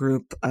umbrella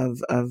group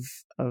of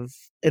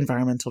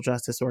environmental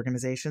justice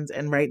organizations.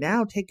 And right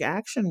now, take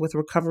action with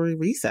Recovery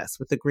Recess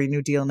with the Green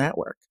New Deal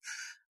Network.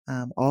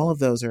 All of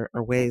those are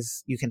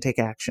ways you can take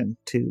action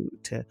to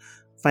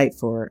fight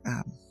for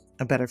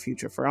a better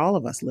future for all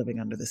of us living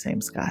under the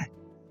same sky.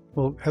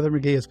 Well, Heather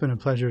McGhee, it's been a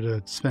pleasure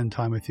to spend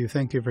time with you.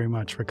 Thank you very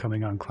much for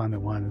coming on Climate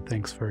One, and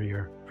thanks for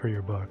your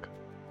book.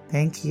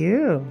 Thank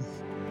you.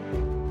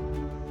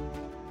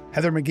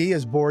 Heather McGhee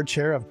is board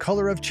chair of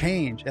Color of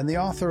Change and the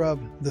author of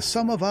The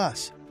Sum of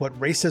Us, What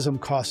Racism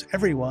Costs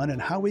Everyone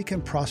and How We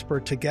Can Prosper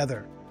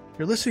Together.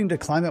 You're listening to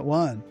Climate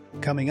One.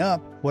 Coming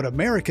up, what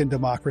American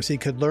democracy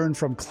could learn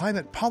from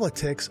climate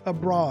politics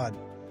abroad.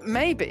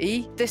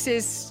 Maybe this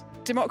is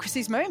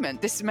democracy's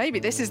moment. This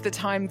is the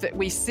time that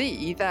we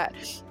see that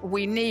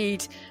we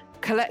need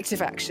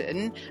collective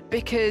action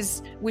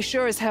because we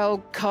sure as hell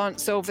can't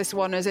solve this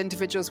one as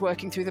individuals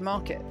working through the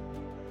market.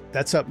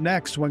 That's up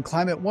next when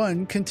Climate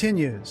One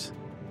continues.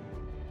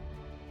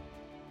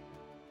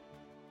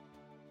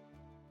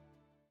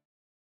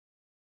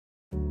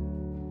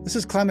 This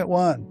is Climate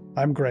One.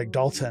 I'm Greg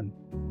Dalton.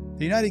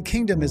 The United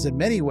Kingdom is in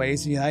many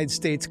ways the United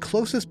States'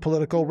 closest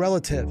political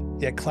relative,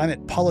 yet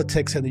climate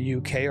politics in the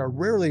UK are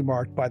rarely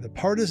marked by the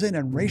partisan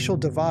and racial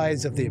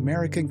divides of the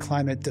American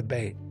climate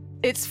debate.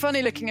 It's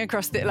funny looking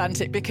across the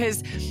Atlantic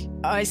because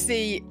I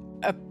see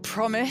a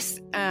promise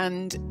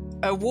and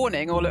a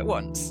warning all at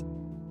once.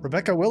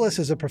 Rebecca Willis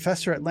is a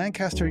professor at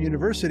Lancaster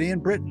University in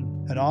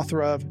Britain and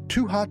author of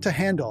Too Hot to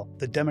Handle,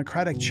 The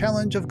Democratic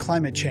Challenge of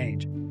Climate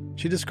Change.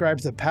 She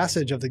describes the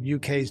passage of the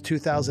UK's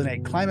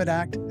 2008 Climate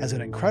Act as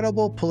an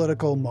incredible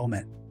political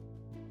moment.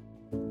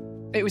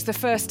 It was the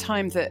first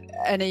time that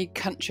any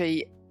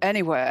country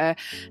anywhere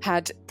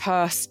had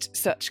passed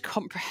such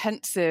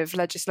comprehensive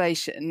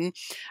legislation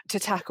to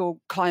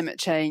tackle climate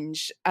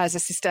change as a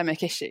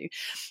systemic issue.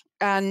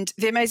 And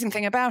the amazing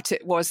thing about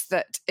it was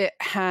that it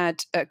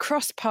had a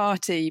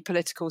cross-party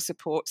political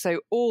support.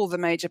 So all the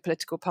major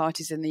political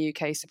parties in the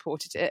UK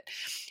supported it.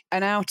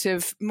 And out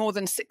of more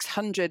than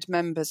 600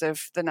 members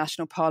of the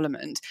National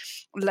Parliament,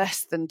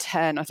 less than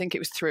 10, I think it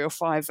was 3 or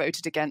 5,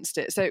 voted against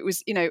it. So it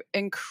was,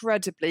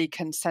 incredibly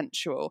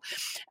consensual.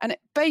 And it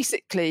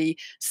basically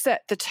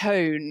set the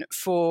tone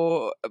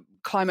for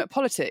climate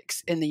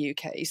politics in the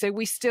UK. So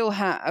we still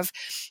have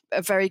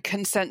a very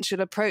consensual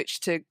approach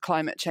to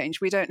climate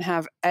change. We don't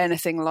have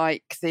anything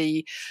like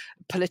the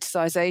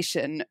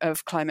politicization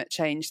of climate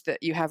change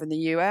that you have in the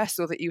US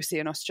or that you see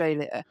in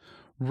Australia.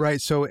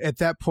 Right. So at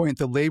that point,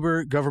 the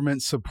Labour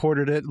government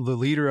supported it. The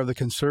leader of the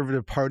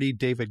Conservative Party,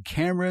 David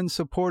Cameron,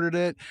 supported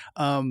it.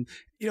 The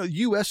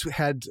U.S.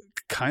 had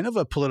kind of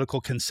a political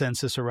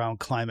consensus around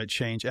climate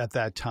change at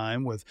that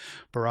time, with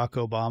Barack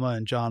Obama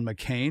and John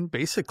McCain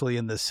basically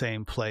in the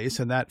same place,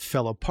 and that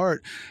fell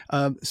apart.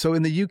 So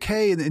in the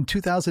UK in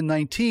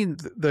 2019,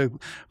 the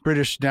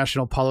British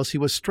national policy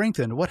was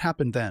strengthened. What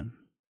happened then?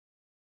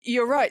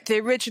 You're right. The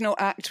original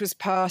act was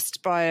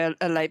passed by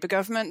a Labour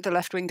government, the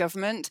left-wing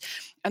government.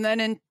 And then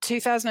in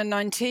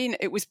 2019,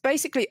 it was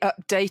basically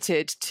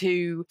updated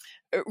to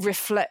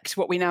reflect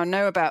what we now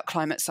know about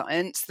climate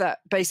science, that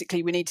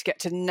basically we need to get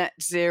to net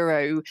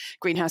zero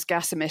greenhouse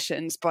gas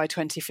emissions by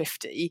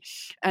 2050.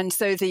 And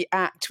so the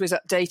act was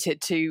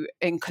updated to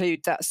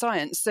include that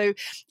science. So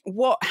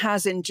what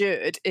has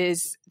endured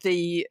is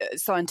the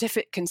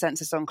scientific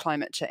consensus on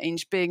climate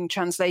change being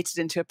translated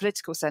into a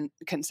political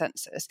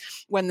consensus.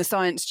 When the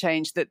science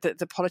changed,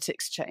 the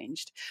politics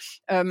changed.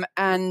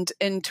 And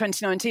in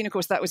 2019, of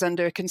course, that was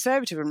under a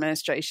Conservative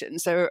administration.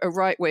 So a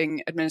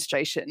right-wing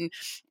administration,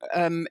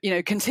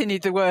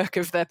 continued the work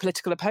of their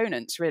political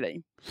opponents,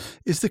 really.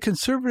 Is the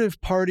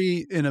Conservative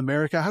Party in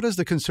America, how does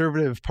the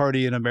Conservative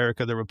Party in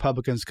America, the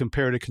Republicans,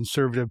 compare to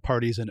conservative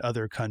parties in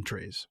other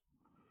countries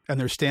and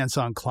their stance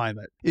on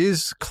climate?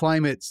 Is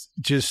climate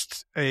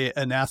just an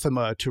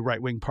anathema to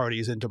right-wing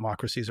parties in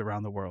democracies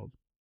around the world?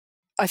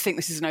 I think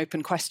this is an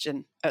open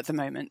question at the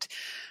moment.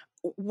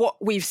 What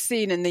we've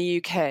seen in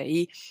the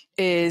UK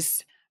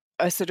is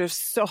a sort of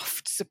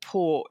soft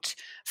support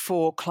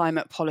for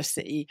climate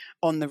policy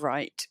on the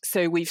right.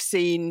 So we've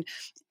seen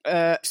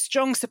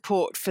strong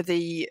support for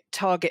the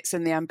targets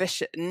and the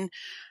ambition,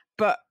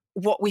 but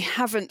what we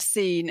haven't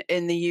seen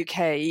in the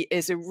UK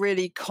is a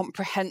really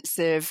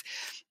comprehensive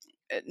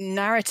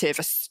narrative,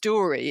 a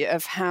story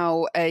of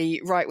how a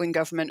right-wing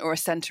government or a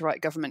centre-right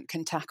government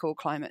can tackle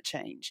climate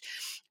change.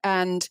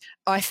 And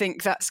I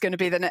think that's going to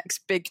be the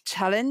next big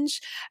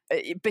challenge,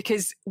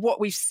 because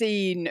what we've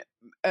seen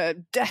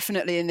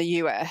definitely in the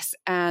US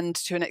and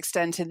to an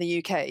extent in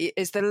the UK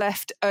is the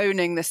left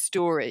owning the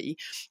story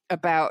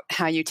about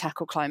how you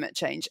tackle climate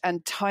change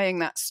and tying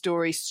that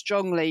story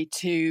strongly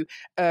to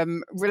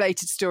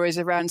related stories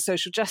around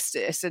social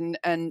justice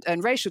and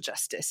racial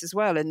justice as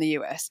well in the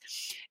US.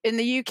 In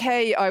the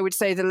UK, I would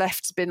say the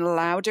left's been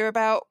louder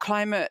about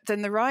climate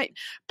than the right,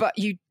 but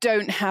you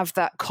don't have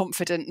that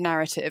confident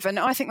narrative. And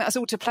I think that's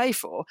all to play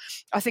for.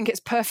 I think it's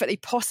perfectly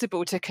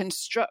possible to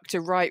construct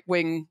a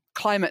right-wing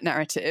climate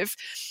narrative.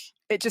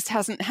 It just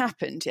hasn't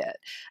happened yet.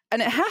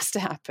 And it has to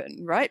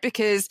happen, right?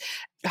 Because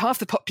half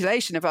the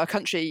population of our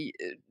country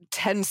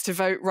tends to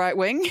vote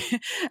right-wing,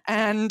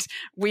 and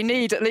we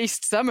need at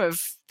least some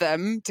of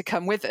them to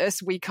come with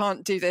us. We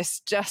can't do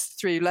this just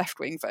through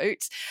left-wing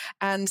votes.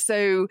 And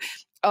so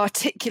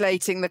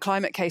articulating the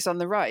climate case on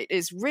the right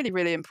is really,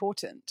 really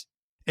important.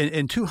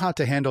 In Too Hot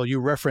to Handle, you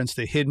reference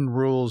the hidden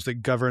rules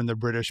that govern the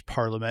British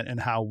Parliament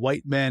and how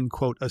white men,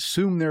 quote,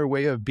 assume their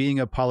way of being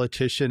a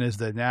politician is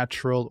the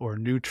natural or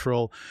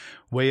neutral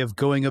way of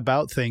going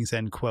about things,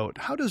 end quote.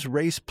 How does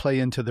race play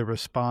into the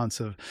response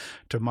of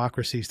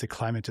democracies to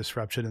climate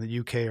disruption in the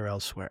UK or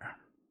elsewhere?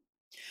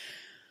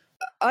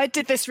 I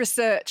did this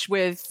research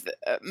with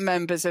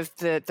members of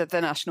the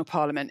National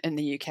Parliament in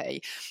the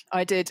UK.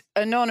 I did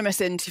anonymous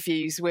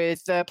interviews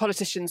with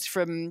politicians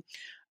from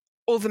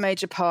all the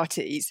major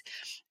parties.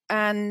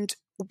 And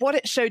what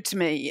it showed to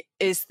me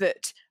is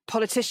that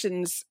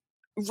politicians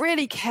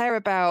really care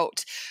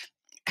about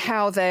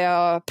how they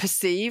are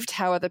perceived,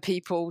 how other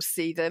people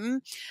see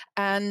them.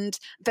 And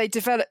they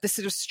develop this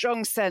sort of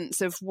strong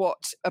sense of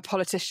what a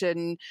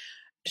politician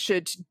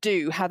should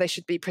do, how they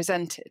should be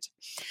presented.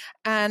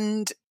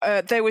 And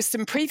there was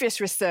some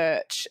previous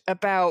research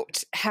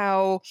about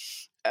how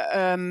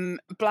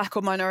Black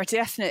or minority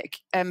ethnic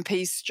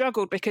MPs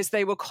struggled because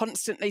they were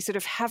constantly sort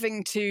of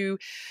having to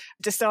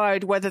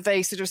decide whether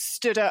they sort of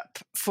stood up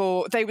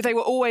for, they were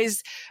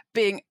always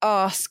being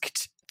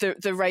asked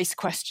the race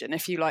question,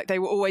 if you like. They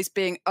were always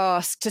being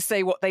asked to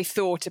say what they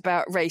thought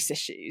about race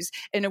issues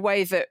in a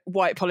way that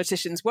white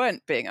politicians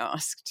weren't being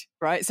asked,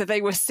 right? So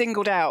they were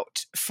singled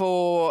out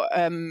for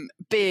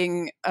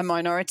being a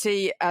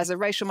minority, as a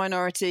racial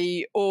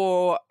minority,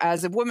 or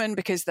as a woman,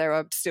 because there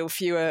are still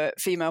fewer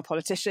female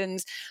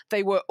politicians.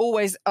 They were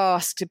always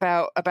asked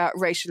about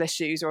racial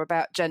issues or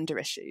about gender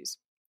issues.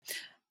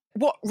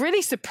 What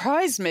really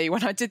surprised me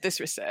when I did this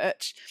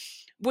research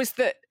was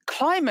that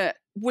climate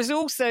was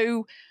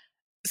also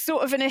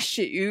sort of an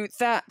issue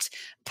that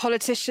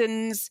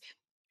politicians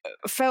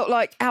felt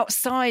like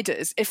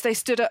outsiders if they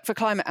stood up for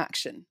climate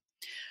action.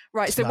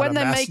 Right. It's so when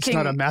they're making...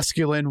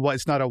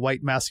 It's not a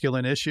white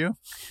masculine issue.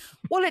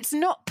 Well, it's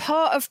not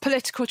part of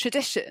political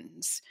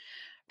traditions.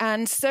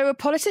 And so a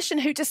politician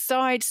who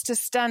decides to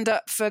stand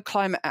up for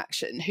climate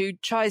action, who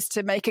tries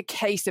to make a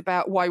case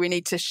about why we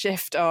need to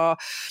shift the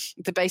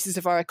basis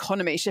of our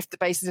economy, shift the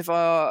basis of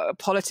our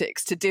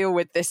politics to deal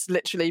with this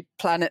literally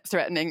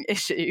planet-threatening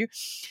issue,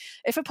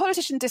 if a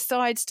politician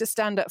decides to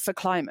stand up for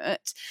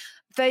climate,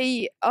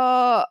 they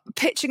are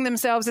pitching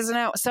themselves as an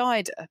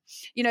outsider.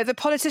 The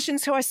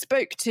politicians who I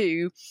spoke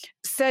to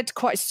said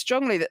quite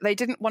strongly that they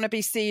didn't want to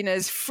be seen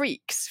as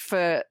freaks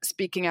for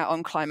speaking out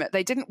on climate.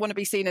 They didn't want to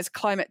be seen as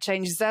climate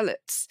change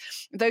zealots.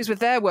 Those were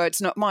their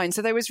words, not mine.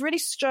 So there was really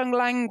strong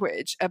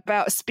language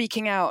about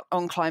speaking out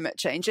on climate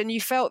change. And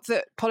you felt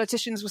that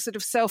politicians were sort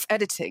of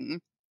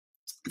self-editing,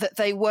 that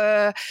they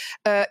were,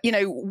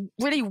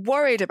 really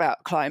worried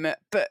about climate,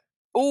 but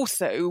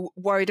also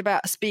worried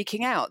about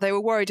speaking out. They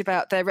were worried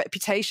about their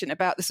reputation,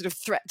 about the sort of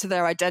threat to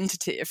their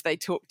identity if they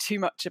talk too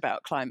much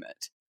about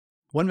climate.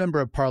 One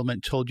member of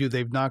parliament told you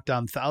they've knocked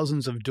down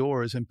thousands of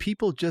doors and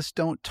people just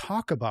don't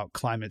talk about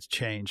climate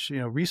change.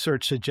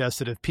 Research suggests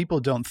that if people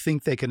don't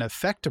think they can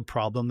affect a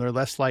problem, they're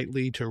less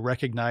likely to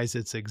recognize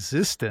its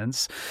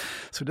existence.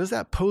 So does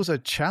that pose a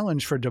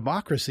challenge for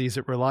democracies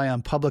that rely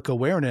on public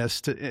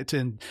awareness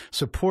to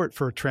support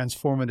for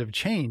transformative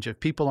change? If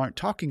people aren't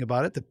talking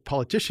about it, the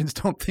politicians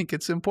don't think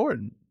it's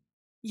important.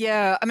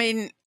 Yeah, I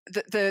mean,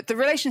 the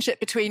relationship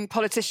between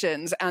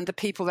politicians and the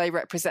people they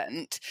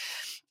represent,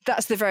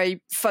 that's the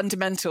very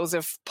fundamentals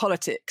of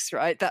politics,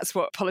 right? That's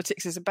what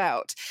politics is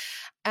about.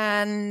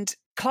 And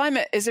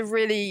climate is a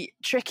really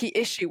tricky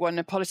issue when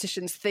a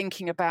politician's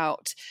thinking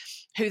about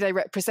who they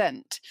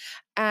represent.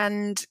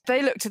 And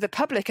they look to the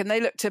public and they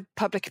look to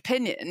public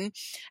opinion,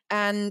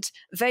 and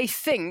they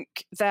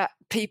think that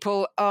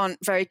people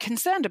aren't very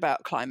concerned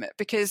about climate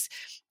because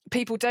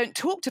people don't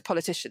talk to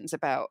politicians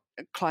about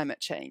climate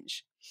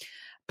change.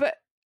 But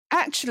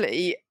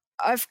actually,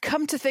 I've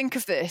come to think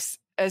of this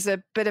as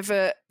a bit of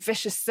a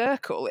vicious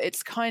circle.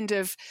 It's kind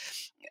of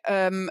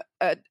a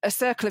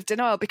circle of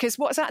denial, because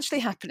what's actually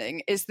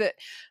happening is that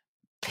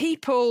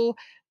people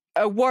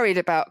are worried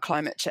about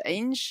climate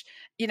change.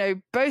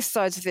 Both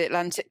sides of the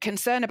Atlantic,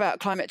 concern about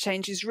climate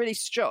change is really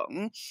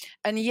strong,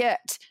 and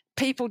yet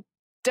people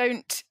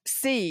don't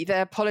see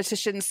their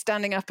politicians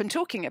standing up and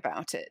talking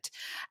about it.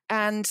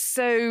 And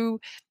so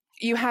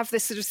you have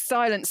this sort of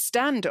silent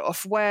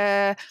standoff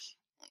where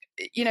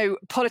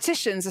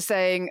politicians are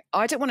saying,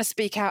 I don't want to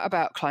speak out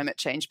about climate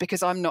change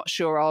because I'm not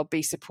sure I'll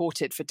be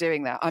supported for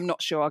doing that. I'm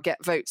not sure I'll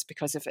get votes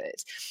because of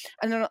it.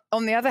 And then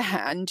on the other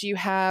hand, you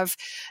have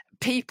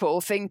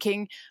people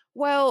thinking,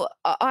 well,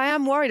 I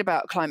am worried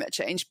about climate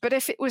change, but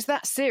if it was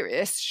that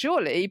serious,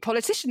 surely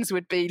politicians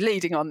would be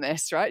leading on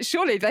this, right?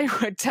 Surely they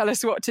would tell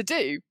us what to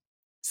do.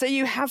 So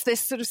you have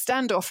this sort of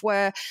standoff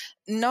where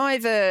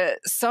neither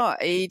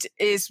side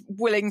is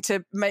willing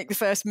to make the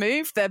first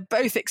move. They're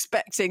both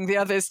expecting the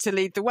others to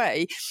lead the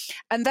way.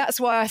 And that's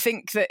why I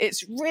think that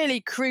it's really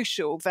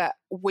crucial that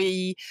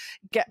we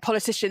get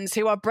politicians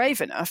who are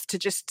brave enough to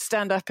just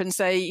stand up and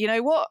say, you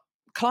know what,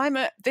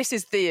 climate, this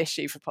is the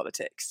issue for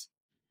politics.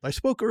 I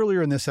spoke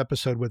earlier in this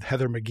episode with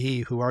Heather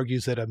McGhee, who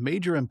argues that a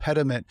major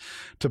impediment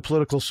to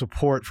political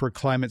support for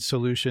climate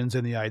solutions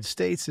in the United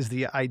States is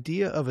the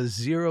idea of a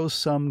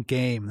zero-sum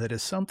game, that if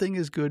something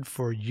is good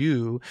for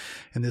you,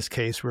 in this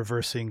case,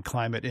 reversing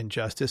climate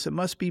injustice, it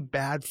must be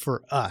bad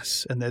for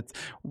us, and that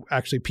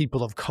actually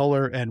people of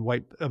color and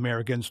white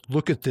Americans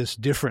look at this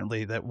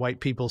differently, that white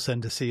people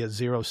tend to see as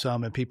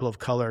zero-sum and people of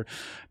color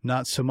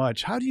not so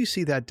much. How do you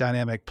see that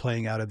dynamic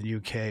playing out in the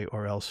UK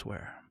or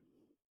elsewhere?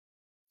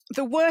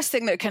 The worst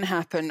thing that can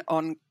happen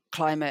on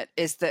climate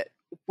is that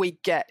we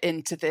get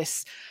into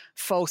this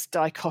false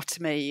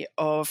dichotomy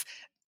of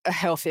a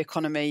healthy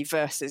economy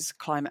versus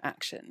climate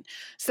action.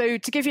 So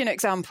to give you an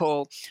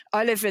example,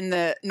 I live in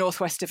the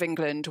northwest of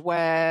England,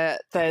 where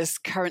there's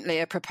currently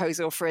a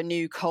proposal for a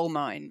new coal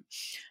mine.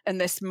 And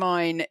this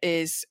mine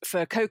is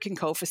for coking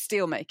coal for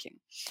steelmaking.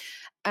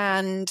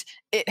 And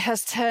it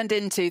has turned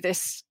into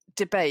this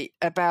debate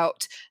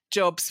about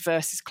jobs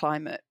versus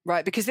climate,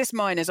 right? Because this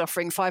mine is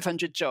offering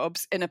 500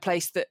 jobs in a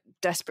place that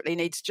desperately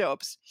needs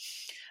jobs.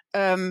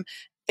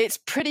 It's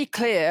pretty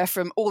clear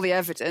from all the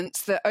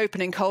evidence that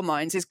opening coal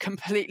mines is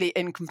completely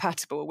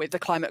incompatible with the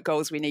climate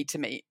goals we need to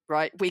meet,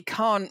 right? We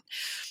can't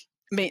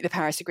meet the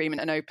Paris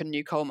Agreement and open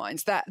new coal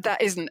mines.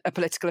 That isn't a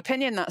political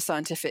opinion, that's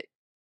scientific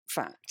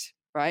fact,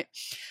 right?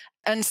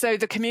 And so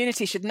the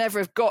community should never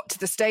have got to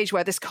the stage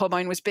where this coal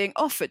mine was being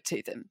offered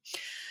to them.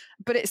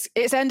 But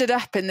it's ended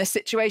up in this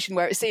situation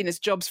where it's seen as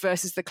jobs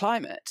versus the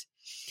climate.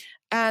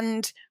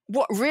 And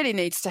what really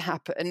needs to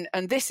happen,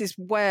 and this is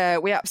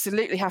where we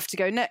absolutely have to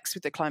go next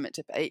with the climate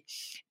debate,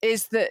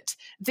 is that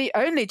the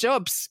only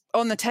jobs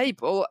on the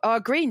table are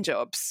green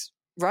jobs,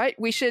 right?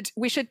 We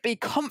should be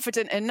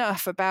confident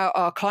enough about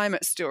our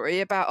climate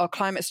story, about our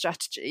climate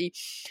strategy,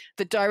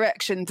 the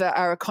direction that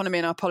our economy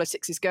and our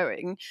politics is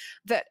going,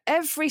 that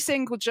every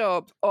single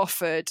job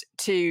offered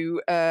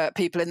to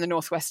people in the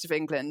northwest of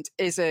England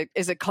is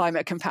a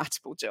climate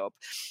compatible job.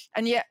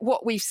 And yet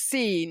what we've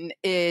seen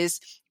is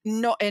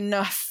not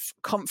enough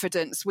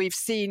confidence. We've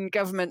seen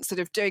government sort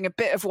of doing a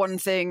bit of one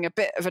thing, a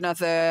bit of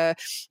another.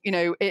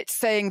 It's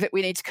saying that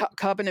we need to cut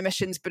carbon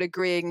emissions, but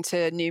agreeing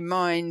to new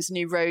mines,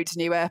 new roads,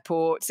 new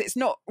airports. It's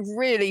not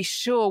really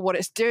sure what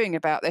it's doing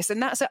about this. And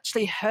that's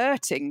actually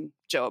hurting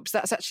jobs.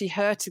 That's actually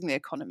hurting the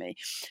economy.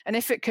 And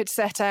if it could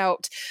set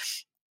out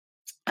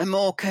a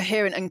more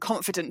coherent and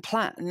confident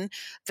plan,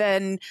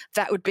 then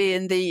that would be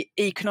in the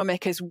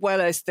economic as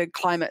well as the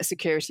climate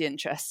security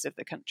interests of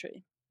the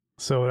country.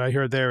 So what I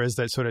heard there is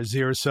that sort of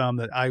zero sum,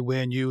 that I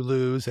win, you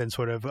lose, and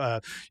sort of,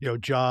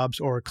 jobs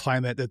or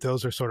climate, that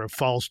those are sort of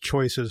false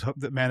choices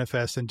that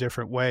manifest in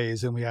different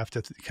ways. And we have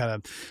to kind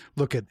of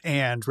look at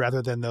and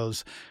rather than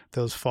those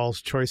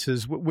false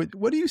choices.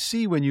 What do you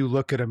see when you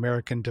look at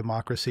American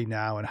democracy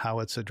now and how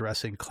it's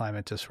addressing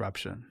climate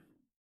disruption?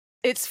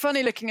 It's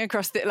funny looking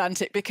across the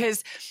Atlantic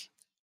because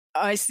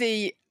I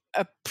see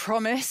a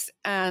promise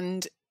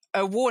and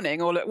a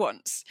warning all at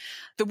once.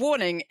 The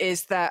warning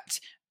is that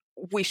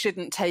we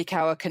shouldn't take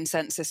our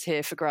consensus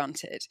here for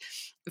granted,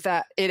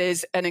 that it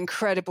is an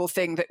incredible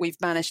thing that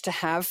we've managed to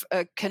have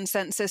a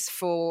consensus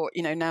for,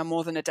 now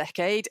more than a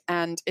decade.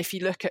 And if you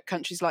look at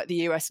countries like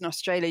the US and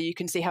Australia, you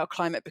can see how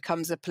climate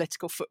becomes a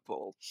political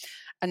football.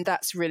 And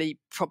that's really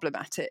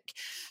problematic.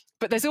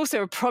 But there's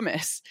also a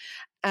promise.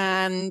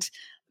 And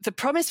the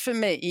promise for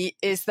me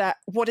is that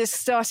what is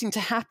starting to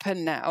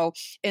happen now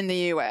in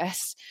the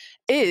US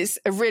is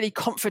a really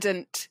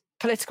confident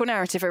political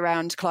narrative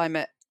around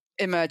climate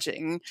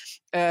emerging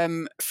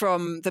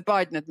from the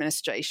Biden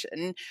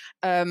administration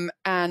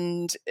and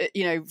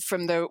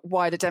from the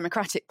wider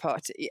Democratic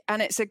Party.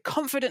 And it's a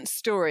confident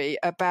story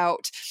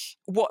about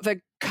what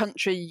the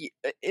country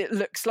it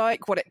looks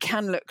like, what it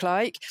can look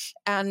like,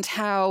 and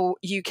how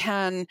you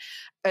can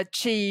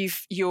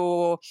achieve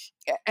your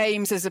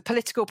aims as a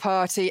political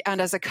party and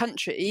as a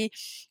country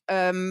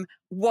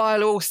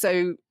while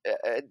also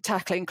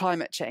tackling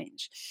climate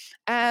change.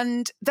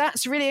 And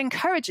that's really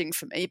encouraging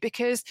for me,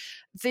 because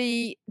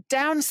the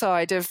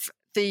downside of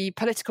the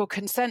political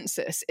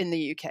consensus in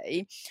the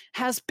UK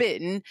has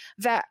been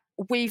that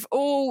we've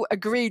all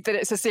agreed that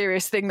it's a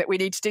serious thing that we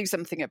need to do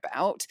something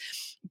about,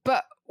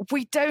 but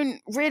we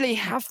don't really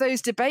have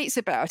those debates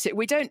about it.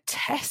 We don't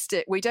test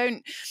it. We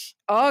don't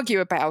argue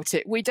about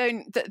it.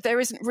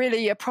 There isn't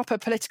really a proper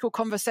political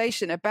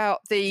conversation about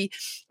the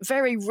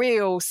very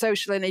real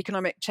social and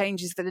economic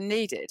changes that are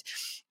needed.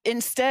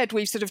 Instead,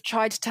 we've sort of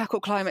tried to tackle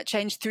climate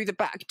change through the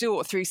back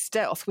door, through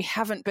stealth. We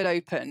haven't been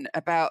open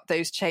about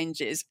those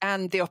changes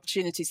and the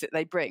opportunities that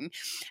they bring.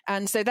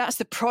 And so that's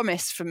the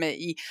promise for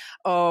me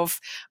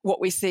of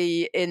what we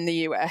see in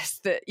the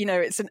US, that,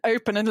 it's an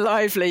open and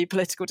lively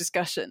political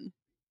discussion.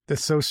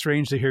 That's so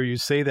strange to hear you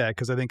say that,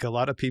 because I think a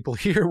lot of people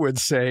here would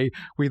say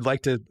we'd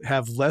like to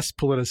have less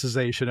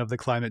politicization of the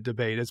climate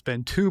debate. It's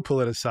been too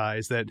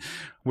politicized, that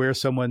where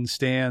someone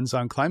stands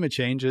on climate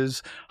change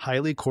is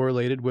highly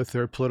correlated with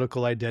their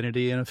political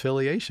identity and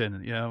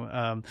affiliation,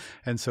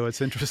 and so it's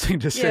interesting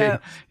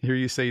to hear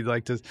you say you'd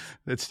like to,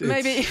 it's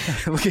maybe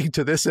looking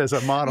to this as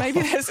a model.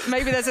 Maybe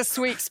there's a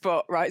sweet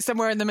spot, right?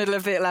 Somewhere in the middle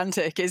of the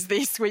Atlantic is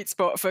the sweet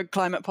spot for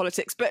climate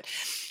politics. But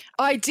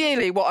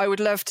ideally, what I would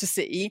love to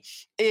see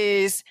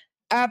is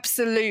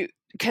absolute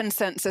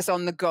consensus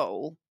on the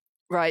goal,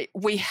 right?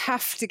 We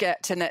have to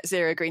get to net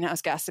zero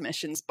greenhouse gas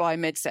emissions by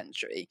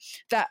mid-century.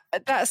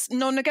 That's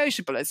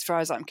non-negotiable as far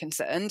as I'm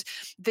concerned.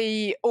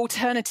 The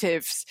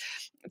alternatives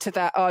to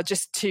that are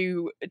just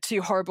too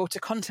horrible to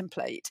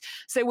contemplate.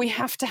 So we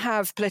have to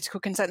have political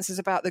consensus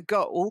about the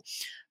goal,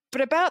 but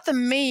about the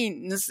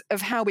means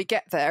of how we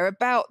get there,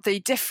 about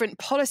the different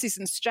policies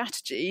and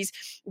strategies,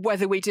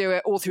 whether we do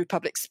it all through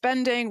public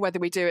spending, whether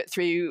we do it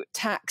through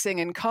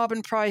taxing and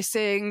carbon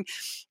pricing,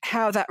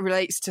 how that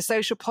relates to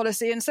social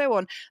policy and so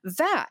on.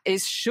 That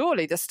is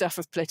surely the stuff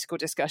of political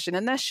discussion.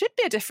 And there should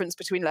be a difference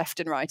between left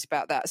and right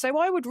about that. So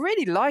I would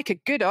really like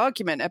a good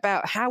argument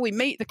about how we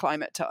meet the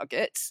climate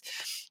targets.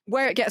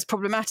 Where it gets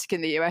problematic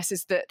in the US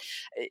is that,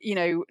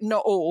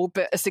 not all,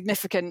 but a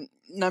significant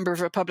number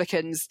of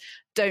Republicans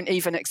don't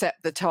even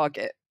accept the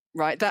target,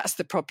 right? That's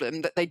the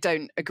problem, that they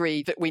don't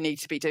agree that we need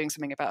to be doing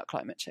something about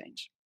climate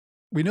change.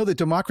 We know that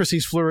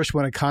democracies flourish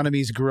when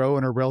economies grow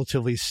and are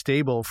relatively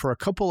stable. For a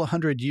couple of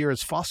hundred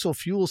years, fossil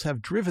fuels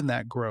have driven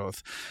that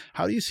growth.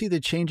 How do you see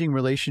the changing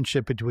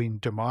relationship between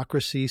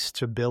democracy,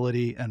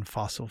 stability, and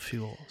fossil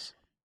fuels?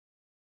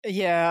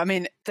 Yeah, I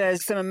mean,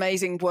 there's some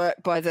amazing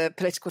work by the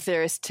political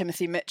theorist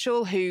Timothy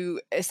Mitchell,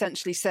 who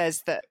essentially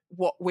says that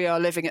what we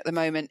are living at the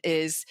moment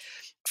is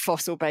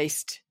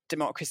fossil-based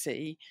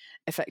democracy,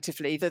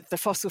 effectively. The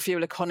fossil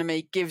fuel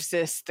economy gives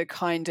us the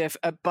kind of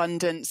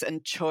abundance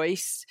and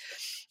choice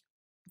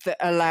that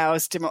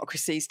allows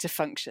democracies to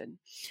function.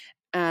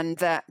 And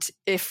that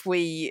if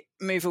we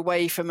move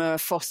away from a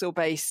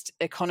fossil-based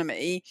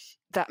economy,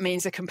 that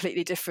means a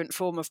completely different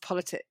form of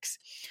politics.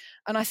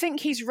 And I think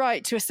he's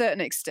right to a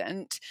certain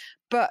extent,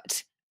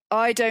 but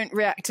I don't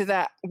react to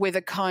that with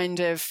a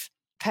kind of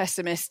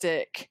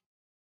pessimistic,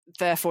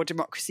 therefore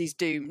democracy's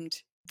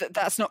doomed.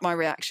 That's not my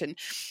reaction.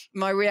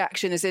 My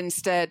reaction is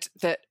instead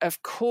that,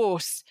 of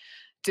course,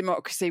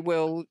 democracy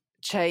will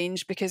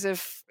change because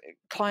of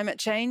climate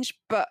change,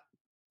 but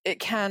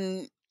it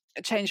can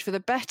change for the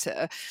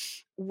better.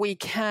 We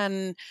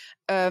can,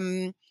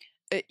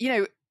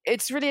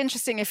 it's really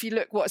interesting if you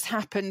look what's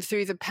happened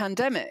through the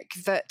pandemic,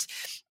 that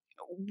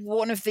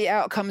one of the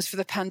outcomes for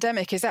the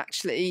pandemic is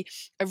actually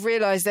a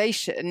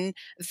realization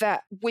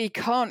that we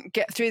can't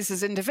get through this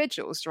as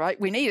individuals, right?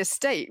 We need a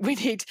state. We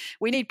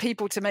need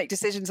people to make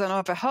decisions on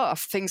our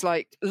behalf. Things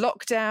like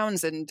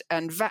lockdowns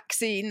and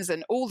vaccines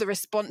and all the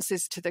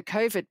responses to the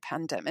COVID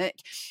pandemic,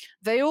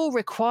 they all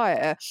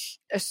require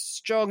a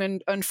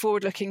strong and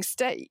forward-looking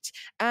state.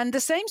 And the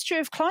same's true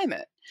of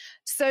climate.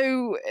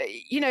 So,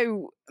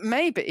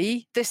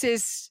 maybe this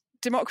is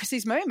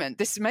democracy's moment.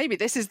 Maybe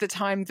this is the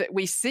time that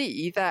we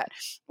see that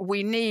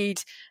we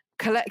need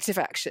collective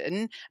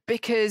action,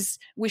 because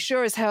we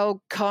sure as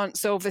hell can't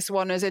solve this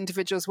one as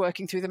individuals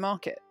working through the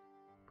market.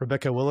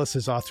 Rebecca Willis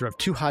is author of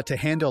Too Hot to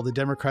Handle, The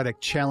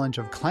Democratic Challenge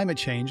of Climate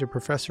Change, a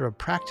professor of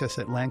practice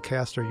at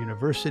Lancaster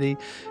University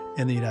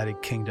in the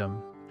United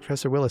Kingdom.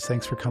 Professor Willis,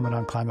 thanks for coming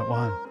on Climate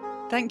One.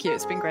 Thank you.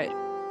 It's been great.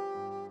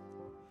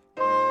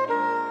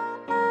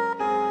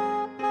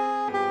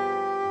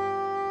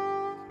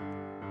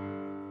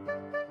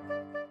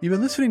 You've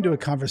been listening to a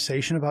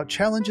conversation about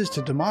challenges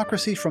to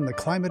democracy from the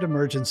climate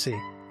emergency.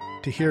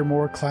 To hear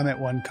more Climate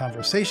One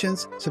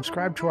conversations,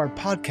 subscribe to our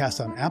podcast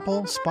on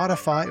Apple,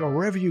 Spotify, or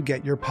wherever you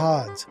get your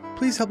pods.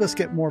 Please help us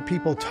get more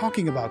people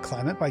talking about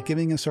climate by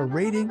giving us a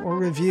rating or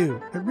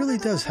review. It really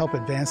does help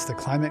advance the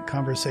climate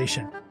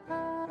conversation.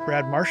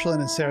 Brad Marshall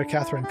and Sarah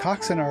Catherine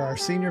Coxon are our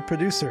senior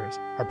producers.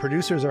 Our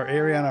producers are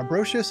Ariana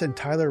Brocious and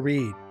Tyler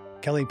Reed.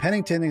 Kelly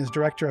Pennington is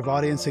Director of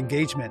Audience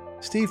Engagement.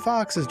 Steve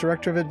Fox is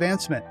Director of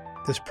Advancement.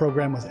 This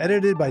program was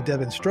edited by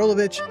Devin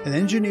Strolovich and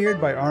engineered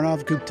by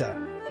Arnav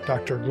Gupta.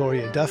 Dr.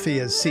 Gloria Duffy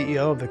is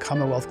CEO of the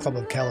Commonwealth Club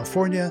of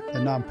California, the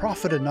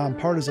nonprofit and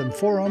nonpartisan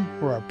forum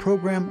where our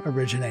program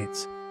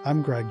originates.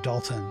 I'm Greg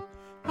Dalton.